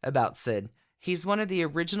about Sid, he's one of the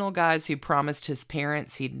original guys who promised his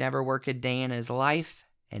parents he'd never work a day in his life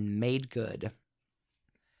and made good.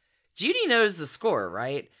 Judy knows the score,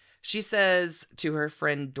 right? She says to her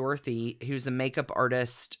friend Dorothy, who's a makeup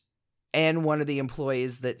artist and one of the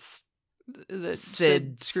employees that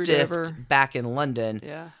Sid stiffed back in London.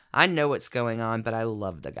 Yeah. I know what's going on, but I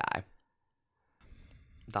love the guy.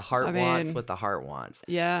 The heart wants what the heart wants.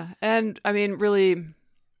 Yeah. And I mean, really,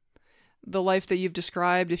 the life that you've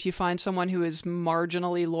described, if you find someone who is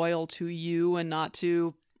marginally loyal to you and not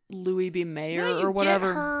to Louis B. Mayer or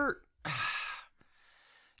whatever.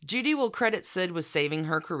 Judy will credit Sid with saving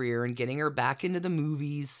her career and getting her back into the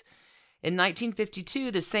movies. In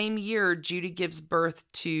 1952, the same year, Judy gives birth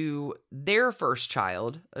to their first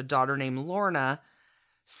child, a daughter named Lorna.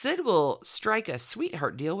 Sid will strike a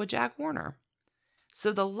sweetheart deal with Jack Warner.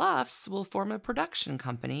 So the Luffs will form a production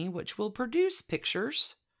company which will produce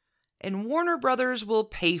pictures, and Warner Brothers will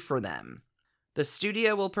pay for them. The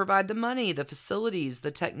studio will provide the money, the facilities,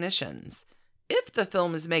 the technicians. If the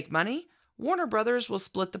films make money, Warner Brothers will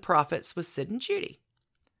split the profits with Sid and Judy.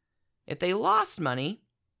 If they lost money,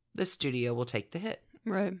 the studio will take the hit.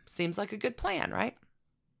 Right. Seems like a good plan, right?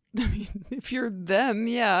 I mean, if you're them,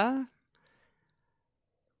 yeah.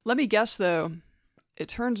 Let me guess, though. It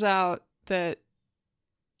turns out that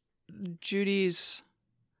Judy's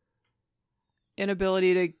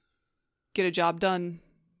inability to get a job done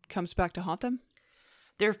comes back to haunt them.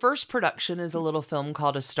 Their first production is a little film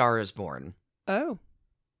called A Star is Born. Oh.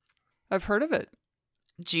 I've heard of it.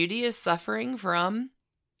 Judy is suffering from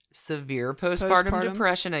severe postpartum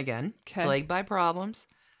depression again, plagued by problems.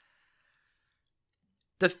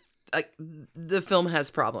 The film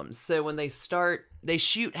has problems. So when they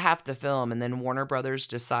shoot half the film, and then Warner Brothers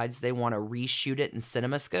decides they want to reshoot it in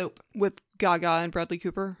CinemaScope. With Gaga and Bradley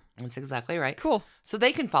Cooper? That's exactly right. Cool. So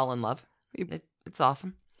they can fall in love. It's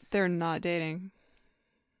awesome. They're not dating.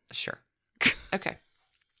 Sure. Okay.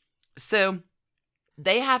 So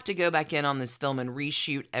they have to go back in on this film and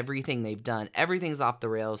reshoot everything they've done. Everything's off the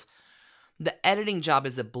rails. The editing job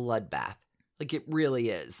is a bloodbath. Like, it really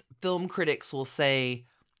is. Film critics will say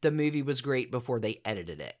the movie was great before they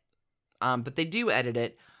edited it. But they do edit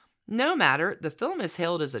it. No matter, the film is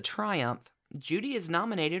hailed as a triumph. Judy is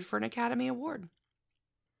nominated for an Academy Award.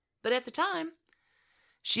 But at the time,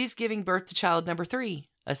 she's giving birth to child number 3,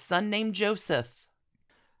 a son named Joseph.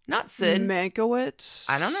 Not Sid. Mankiewicz?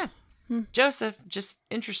 I don't know. Joseph, just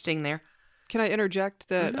interesting there. Can I interject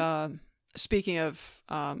that, speaking of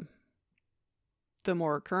the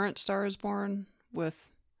more current Star is Born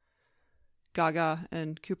with Gaga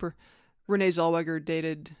and Cooper, Renee Zellweger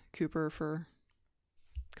dated Cooper for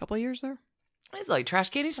a couple of years there? It's like trash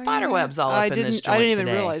candy spiderwebs all up in this joint I didn't even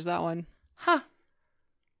today. realize that one. Huh.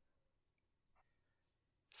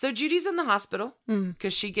 So Judy's in the hospital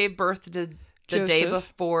because she gave birth to the day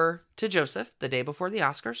before to Joseph, the day before the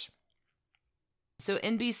Oscars. So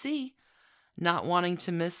NBC, not wanting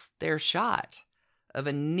to miss their shot of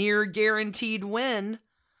a near guaranteed win,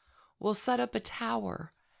 will set up a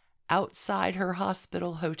tower outside her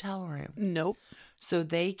hospital hotel room. Nope. So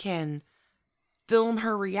they can film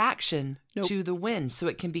her reaction to the win so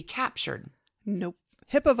it can be captured. Nope.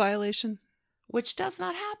 HIPAA violation. Which does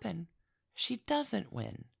not happen. She doesn't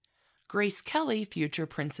win. Grace Kelly, future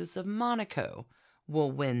Princess of Monaco,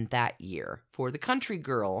 will win that year for The Country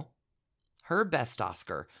Girl, her best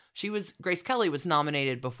Oscar. Grace Kelly was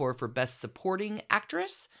nominated before for Best Supporting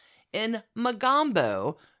Actress in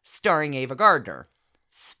Magambo, starring Ava Gardner.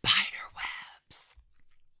 Spiderwebs.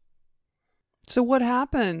 So what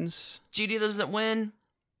happens? Judy doesn't win.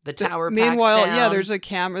 The tower meanwhile, packs down. there's a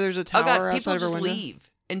camera, there's a tower outside of her window. People just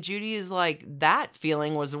leave. And Judy is like, that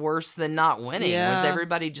feeling was worse than not winning. Was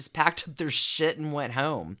everybody just packed up their shit and went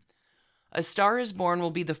home. A Star is Born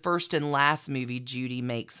will be the first and last movie Judy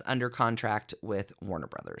makes under contract with Warner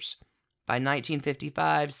Brothers. By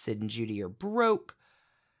 1955, Sid and Judy are broke.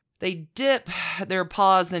 They dip their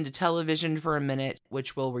paws into television for a minute,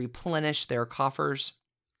 which will replenish their coffers.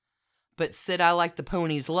 But Sid, I Like the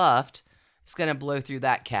Ponies Luft is going to blow through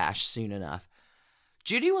that cash soon enough.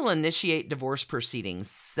 Judy will initiate divorce proceedings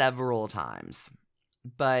several times,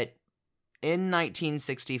 but in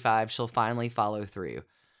 1965, she'll finally follow through.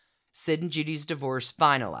 Sid and Judy's divorce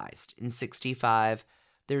finalized. In 65,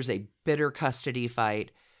 There's a bitter custody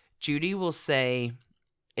fight. Judy will say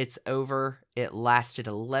it's over. It lasted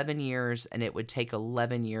 11 years, and it would take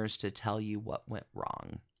 11 years to tell you what went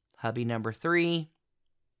wrong. Hubby number 3,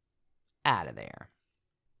 out of there.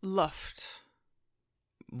 Luft.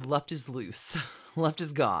 Luft is loose. Luft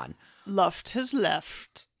is gone. Luft has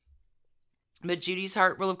left. But Judy's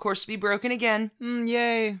heart will, of course, be broken again.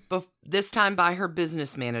 Yay. But this time by her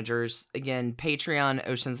business managers. Again, Patreon,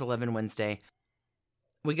 Ocean's 11 Wednesday.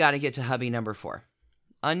 We got to get to hubby number 4.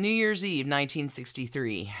 On New Year's Eve,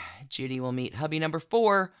 1963, Judy will meet hubby number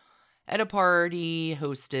 4 at a party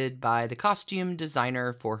hosted by the costume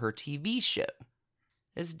designer for her TV show.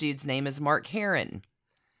 This dude's name is Mark Herron.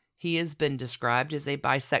 He has been described as a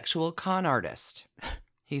bisexual con artist.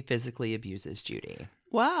 He physically abuses Judy.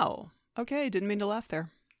 Wow. Okay, didn't mean to laugh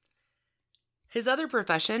there. His other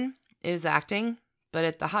profession is acting, but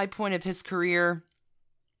at the high point of his career,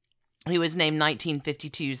 he was named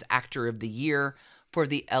 1952's Actor of the Year for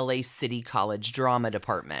the LA City College Drama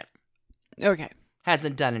Department. Okay.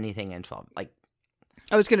 Hasn't done anything in 12. I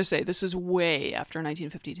was going to say, this is way after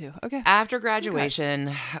 1952. Okay. After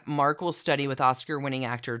graduation, Mark will study with Oscar-winning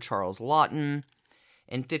actor Charles Laughton.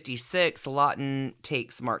 In 1956, Laughton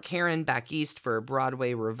takes Mark Herron back east for a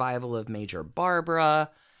Broadway revival of Major Barbara.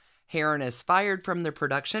 Herron is fired from the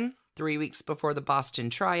production 3 weeks before the Boston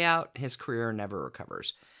tryout. His career never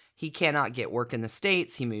recovers. He cannot get work in the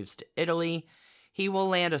States. He moves to Italy. He will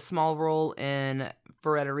land a small role in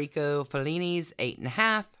Federico Fellini's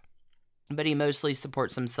 8½, but he mostly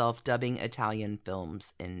supports himself dubbing Italian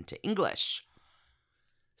films into English.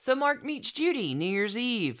 So Mark meets Judy New Year's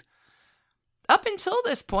Eve. Up until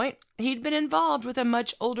this point, he'd been involved with a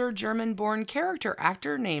much older German-born character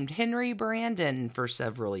actor named Henry Brandon for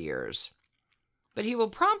several years. But he will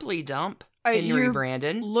promptly dump Henry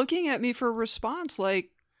Brandon. Looking at me for a response,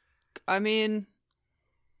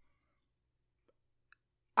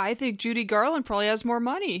 I think Judy Garland probably has more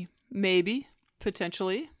money. Maybe.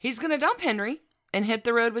 Potentially. He's going to dump Henry and hit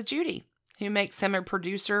the road with Judy, who makes him a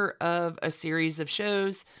producer of a series of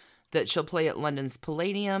shows that she'll play at London's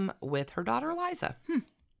Palladium with her daughter Liza.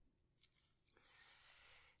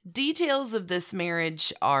 Details of this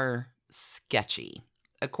marriage are sketchy.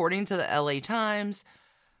 According to the LA Times,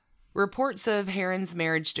 reports of Herron's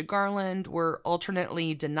marriage to Garland were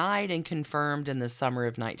alternately denied and confirmed in the summer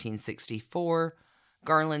of 1964.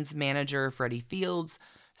 Garland's manager, Freddie Fields,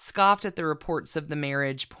 scoffed at the reports of the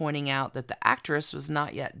marriage, pointing out that the actress was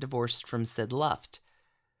not yet divorced from Sid Luft.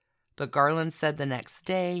 But Garland said the next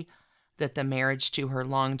day that the marriage to her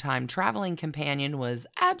longtime traveling companion was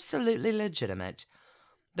absolutely legitimate.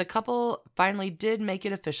 The couple finally did make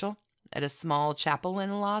it official at a small chapel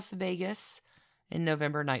in Las Vegas in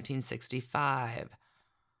November 1965.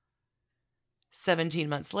 17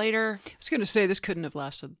 months later, I was going to say this couldn't have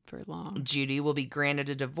lasted very long. Judy will be granted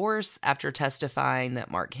a divorce after testifying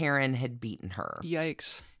that Mark Herron had beaten her.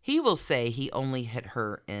 Yikes. He will say he only hit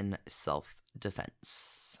her in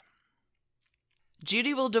self-defense.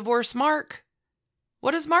 Judy will divorce Mark.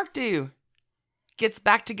 What does Mark do? Gets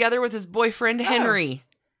back together with his boyfriend, Henry.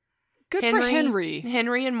 Good for Henry.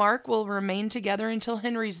 Henry and Mark will remain together until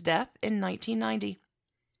Henry's death in 1990.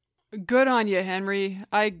 Good on you, Henry.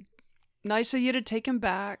 Nice of you to take him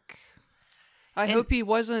back. I hope he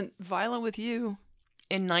wasn't violent with you.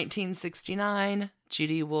 In 1969,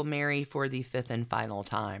 Judy will marry for the 5th and final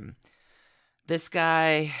time. This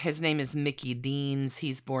guy, his name is Mickey Deans.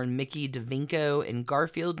 He's born Mickey DeVinco in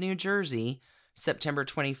Garfield, New Jersey, September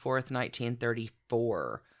 24th,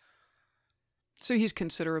 1934. So he's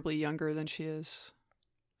considerably younger than she is.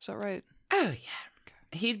 Is that right? Oh, yeah. Okay.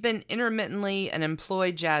 He'd been intermittently an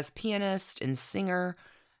employed jazz pianist and singer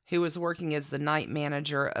who was working as the night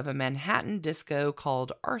manager of a Manhattan disco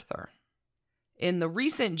called Arthur. In the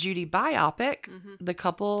recent Judy biopic, the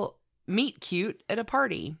couple meet cute at a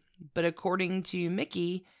party. But according to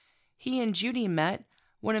Mickey, he and Judy met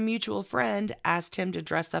when a mutual friend asked him to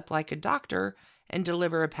dress up like a doctor and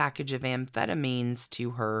deliver a package of amphetamines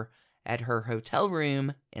to her at her hotel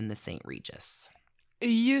room in the St. Regis.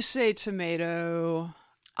 You say tomato.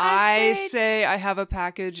 I say I have a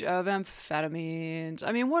package of amphetamines.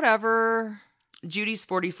 I mean, whatever. Judy's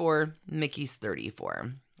 44, Mickey's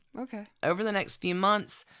 34. Okay. Over the next few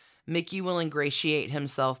months, Mickey will ingratiate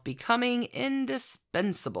himself, becoming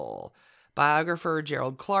indispensable. Biographer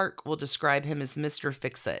Gerald Clark will describe him as Mr.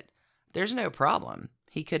 Fix-It. There's no problem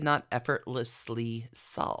he could not effortlessly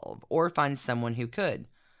solve or find someone who could.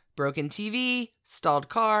 Broken TV, stalled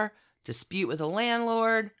car, dispute with a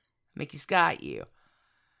landlord, Mickey's got you.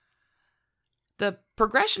 The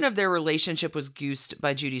progression of their relationship was goosed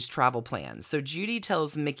by Judy's travel plans. So Judy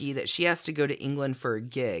tells Mickey that she has to go to England for a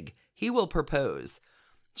gig. He will propose.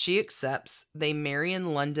 She accepts. They marry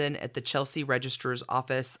in London at the Chelsea Registrar's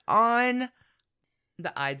office on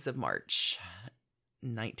the Ides of March,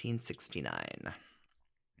 1969.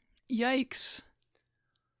 Yikes.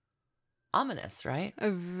 Ominous, right?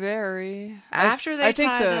 Very. After they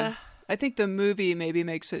I think the movie maybe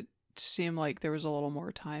makes it seem like there was a little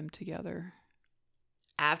more time together.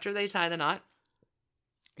 After they tie the knot,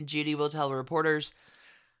 Judy will tell reporters,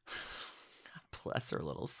 bless her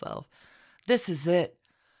little self, "This is it.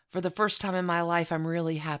 For the first time in my life, I'm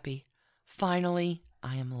really happy. Finally,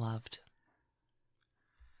 I am loved."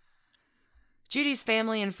 Judy's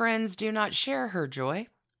family and friends do not share her joy.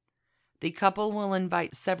 The couple will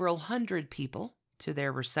invite several hundred people to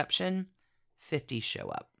their reception. 50 show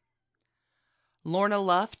up. Lorna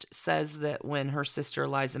Luft says that when her sister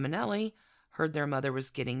Liza Minnelli heard their mother was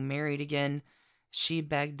getting married again, she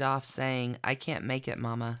begged off saying, "I can't make it,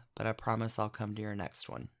 Mama, but I promise I'll come to your next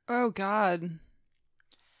one." Oh, God.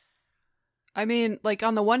 I mean, like,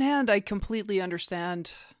 on the one hand, I completely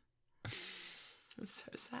understand. It's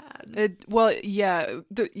so sad.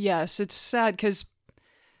 Yes, it's sad because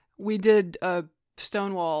we did a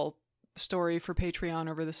Stonewall story for Patreon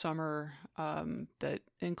over the summer that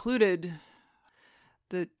included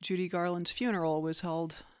that Judy Garland's funeral was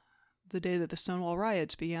held the day that the Stonewall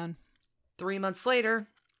riots began. 3 months later,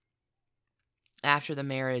 after the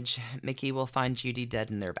marriage, Mickey will find Judy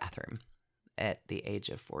dead in their bathroom at the age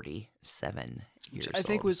of 47 years old. I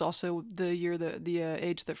think was also the year the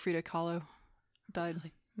age that Frida Kahlo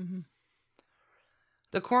died. Mm-hmm.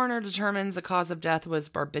 The coroner determines the cause of death was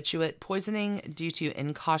barbiturate poisoning due to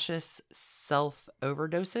incautious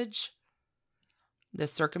self-overdosage. The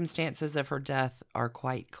circumstances of her death are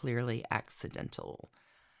quite clearly accidental.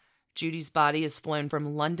 Judy's body is flown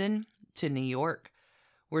from London to New York,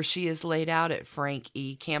 where she is laid out at Frank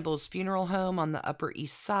E. Campbell's funeral home on the Upper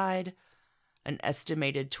East Side. An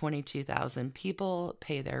estimated 22,000 people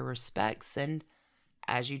pay their respects, and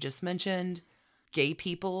as you just mentioned, gay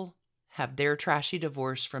people have their trashy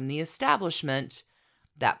divorce from the establishment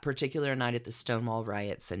that particular night at the Stonewall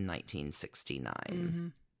riots in 1969. Mm-hmm.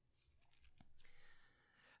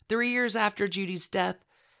 3 years after Judy's death,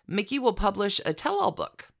 Mickey will publish a tell-all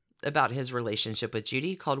book about his relationship with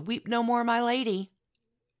Judy called Weep No More, My Lady.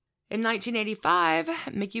 In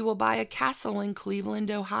 1985, Mickey will buy a castle in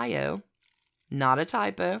Cleveland, Ohio, not a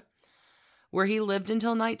typo, where he lived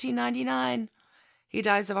until 1999. He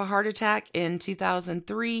dies of a heart attack in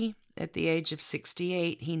 2003. At the age of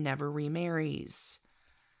 68, he never remarries.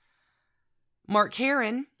 Mark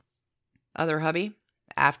Herron, other hubby,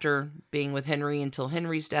 after being with Henry until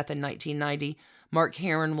Henry's death in 1990, Mark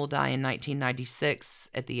Herron will die in 1996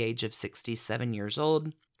 at the age of 67 years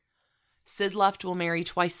old. Sid Luft will marry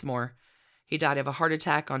twice more. He died of a heart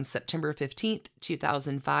attack on September 15th,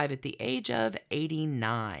 2005 at the age of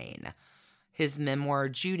 89. His memoir,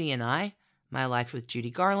 Judy and I, My Life with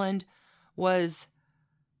Judy Garland, was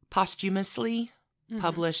posthumously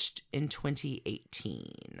published in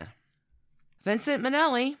 2018. Vincent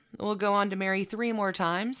Minnelli will go on to marry 3 more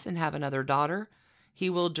times and have another daughter. He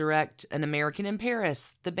will direct An American in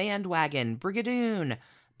Paris, The Bandwagon, Brigadoon,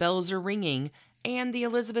 Bells Are Ringing, and the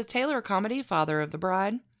Elizabeth Taylor comedy Father of the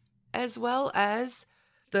Bride, as well as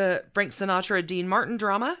the Frank Sinatra Dean Martin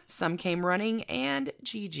drama Some Came Running and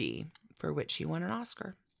Gigi, for which he won an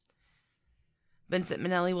Oscar. Vincent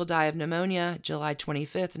Minnelli will die of pneumonia July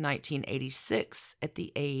 25th, 1986, at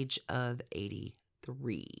the age of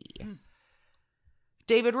 83.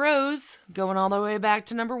 David Rose, going all the way back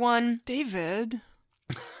to number 1. David.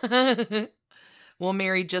 Will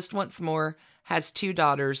marry just once more, has 2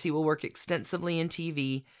 daughters. He will work extensively in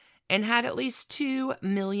TV and had at least 2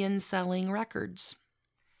 million selling records.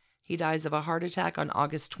 He dies of a heart attack on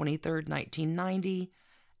August 23rd, 1990,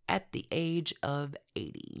 at the age of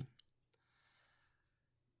 80.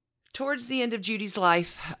 Towards the end of Judy's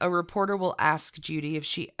life, a reporter will ask Judy if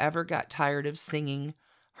she ever got tired of singing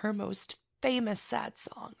her most famous sad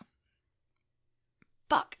song.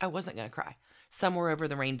 Fuck, I wasn't going to cry. Somewhere Over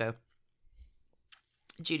the Rainbow.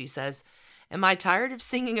 Judy says, "Am I tired of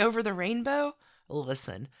singing Over the Rainbow?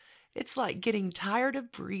 Listen, it's like getting tired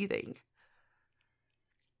of breathing."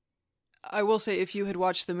 I will say, if you had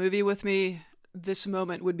watched the movie with me, this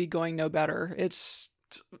moment would be going no better.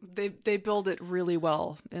 They build it really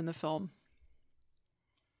well in the film.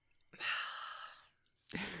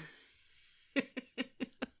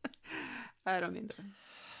 I don't mean to.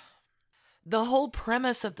 The whole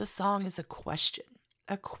premise of the song is a question,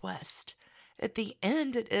 a quest. At the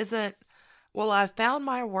end, it isn't, well, I found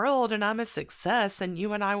my world and I'm a success and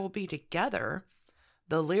you and I will be together.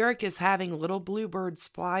 The lyric is having little bluebirds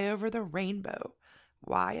fly over the rainbow.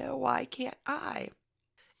 Why, oh, why can't I?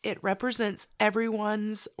 It represents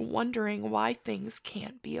everyone's wondering why things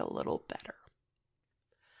can't be a little better.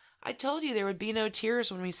 I told you there would be no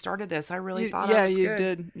tears when we started this. I really thought I was good. Yeah, you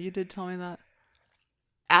did. You did tell me that.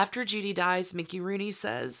 After Judy dies, Mickey Rooney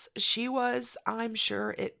says she was, I'm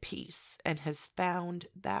sure, at peace and has found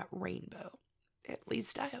that rainbow. At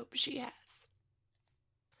least I hope she has.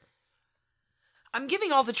 I'm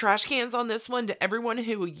giving all the trash cans on this one to everyone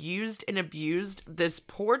who used and abused this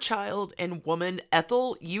poor child and woman.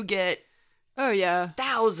 Ethel, you get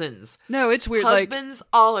thousands. No, it's weird. Husbands,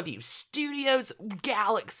 all of you. Studios,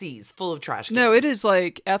 galaxies full of trash cans. No, it is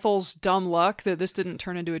like Ethel's dumb luck that this didn't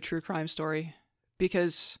turn into a true crime story.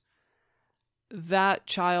 Because that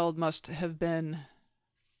child must have been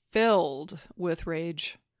filled with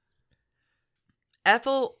rage.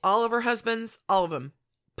 Ethel, all of her husbands, all of them.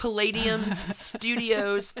 Palladiums,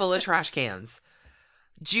 studios full of trash cans.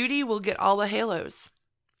 Judy will get all the halos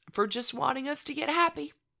for just wanting us to get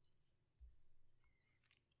happy.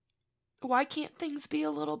 Why can't things be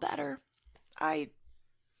a little better?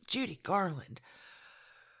 Judy Garland.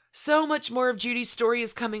 So much more of Judy's story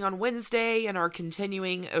is coming on Wednesday in our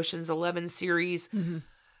continuing Ocean's 11 series. Mm-hmm.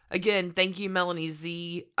 Again, thank you, Melanie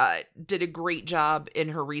Z. Did a great job in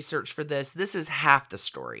her research for this. This is half the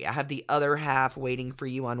story. I have the other half waiting for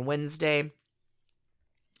you on Wednesday.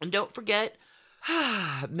 And don't forget,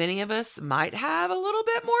 many of us might have a little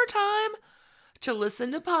bit more time to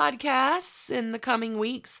listen to podcasts in the coming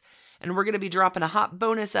weeks. And we're going to be dropping a hot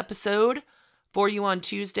bonus episode for you on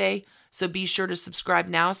Tuesday. So be sure to subscribe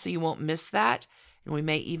now so you won't miss that. And we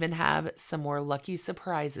may even have some more lucky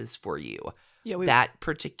surprises for you that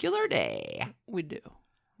particular day. We do.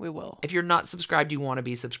 We will. If you're not subscribed, you want to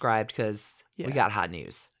be subscribed because we got hot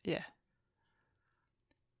news. Yeah.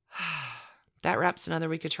 That wraps another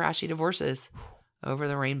week of trashy divorces over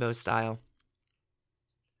the rainbow style.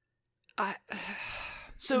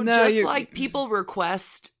 Like people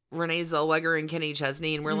request Renee Zellweger and Kenny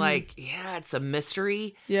Chesney, and we're like, yeah, it's a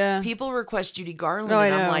mystery. Yeah. People request Judy Garland,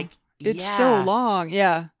 and I'm like, it's so long.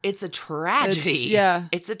 Yeah. It's a tragedy.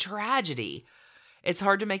 It's a tragedy. It's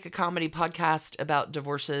hard to make a comedy podcast about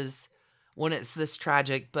divorces when it's this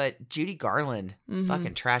tragic, but Judy Garland,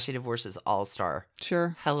 fucking trashy divorces all-star.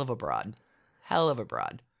 Sure. Hell of a broad. Hell of a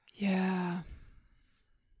broad. Yeah.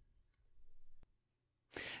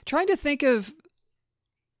 Trying to think of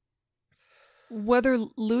whether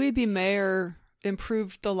Louis B. Mayer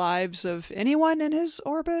improved the lives of anyone in his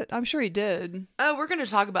orbit. I'm sure he did. Oh, we're going to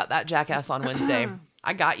talk about that jackass on Wednesday.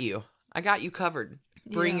 I got you. I got you covered.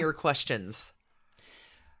 Bring your questions.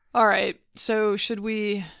 All right. So should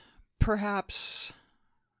we perhaps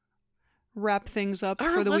wrap things up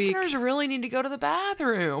for the week? Our listeners really need to go to the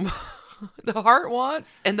bathroom. The heart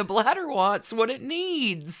wants and the bladder wants what it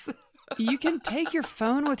needs. You can take your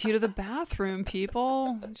phone with you to the bathroom,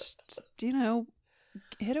 people. Just,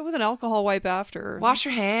 hit it with an alcohol wipe after. Wash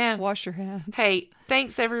your hands. Wash your hands. Hey,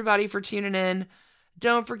 thanks everybody for tuning in.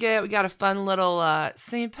 Don't forget, we got a fun little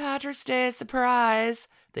St. Patrick's Day surprise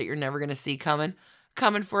that you're never going to see coming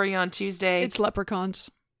for you on Tuesday. It's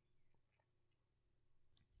leprechauns.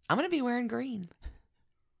 I'm going to be wearing green.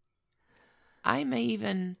 I may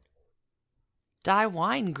even dye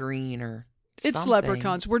wine green or It's something.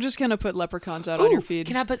 leprechauns. We're just going to put leprechauns out on your feed.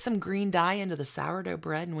 Can I put some green dye into the sourdough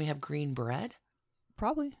bread and we have green bread?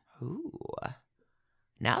 Probably. Ooh.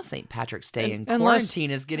 Now St. Patrick's Day in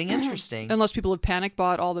quarantine is getting interesting. Unless people have panic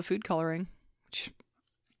bought all the food coloring.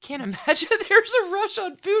 Can't imagine there's a rush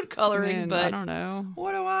on food coloring, but I don't know.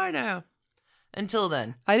 What do I know? Until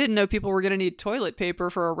then. I didn't know people were going to need toilet paper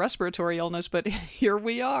for a respiratory illness, but here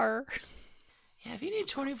we are. Yeah, if you need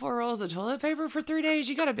 24 rolls of toilet paper for 3 days,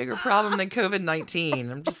 you got a bigger problem than COVID-19.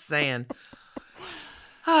 I'm just saying.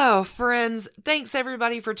 Oh, friends, thanks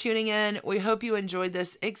everybody for tuning in. We hope you enjoyed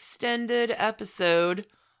this extended episode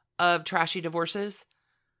of Trashy Divorces.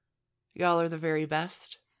 Y'all are the very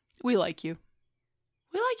best. We like you.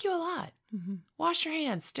 We like you a lot. Mm-hmm. Wash your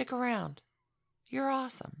hands. Stick around. You're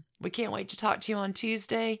awesome. We can't wait to talk to you on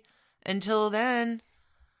Tuesday. Until then,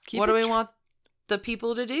 what do we want the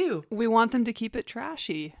people to do? We want them to keep it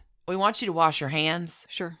trashy. We want you to wash your hands.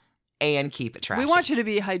 Sure. And keep it trashy. We want you to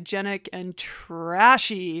be hygienic and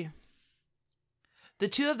trashy. The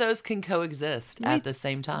two of those can coexist at the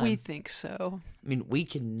same time. We think so. I mean, we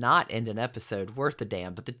cannot end an episode worth a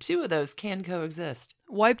damn, but the two of those can coexist.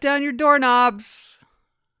 Wipe down your doorknobs.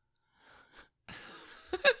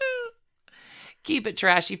 Keep it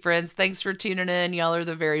trashy, friends. Thanks for tuning in. Y'all are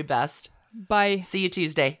the very best. Bye. See you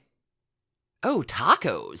Tuesday. Oh,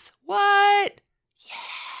 tacos. What? Yeah.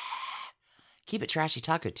 Keep it trashy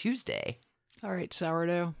Taco Tuesday. All right,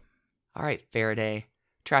 sourdough. All right, Faraday.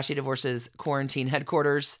 Trashy Divorce's quarantine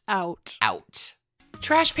headquarters. Out.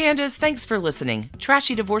 Trash Pandas, thanks for listening.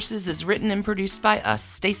 Trashy Divorces is written and produced by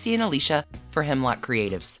us, Stacie and Alicia, for Hemlock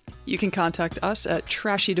Creatives. You can contact us at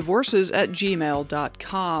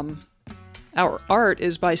trashydivorces@gmail.com. Our art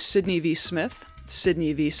is by Sydney V. Smith,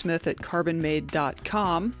 Sydney V. Smith at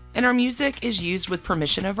carbonmade.com. And our music is used with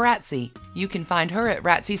permission of Ratsy. You can find her at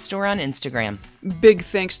Ratsy's store on Instagram. Big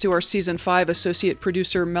thanks to our Season 5 associate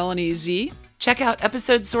producer, Melanie Z. Check out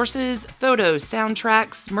episode sources, photos,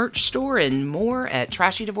 soundtracks, merch store, and more at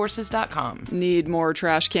trashydivorces.com. Need more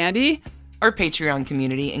trash candy? Our Patreon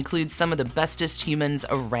community includes some of the bestest humans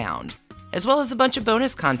around, as well as a bunch of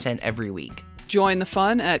bonus content every week. Join the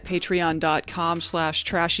fun at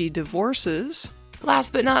patreon.com/trashydivorces.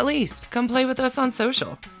 Last but not least, come play with us on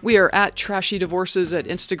social. We are at Trashy Divorces at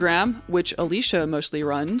Instagram, which Alicia mostly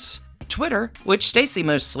runs. Twitter, which Stacie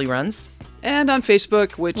mostly runs. And on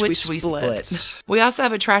Facebook, which we split. split. We also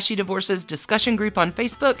have a Trashy Divorces discussion group on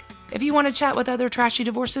Facebook if you want to chat with other Trashy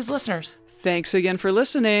Divorces listeners. Thanks again for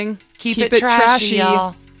listening. Keep it trashy,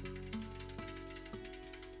 y'all.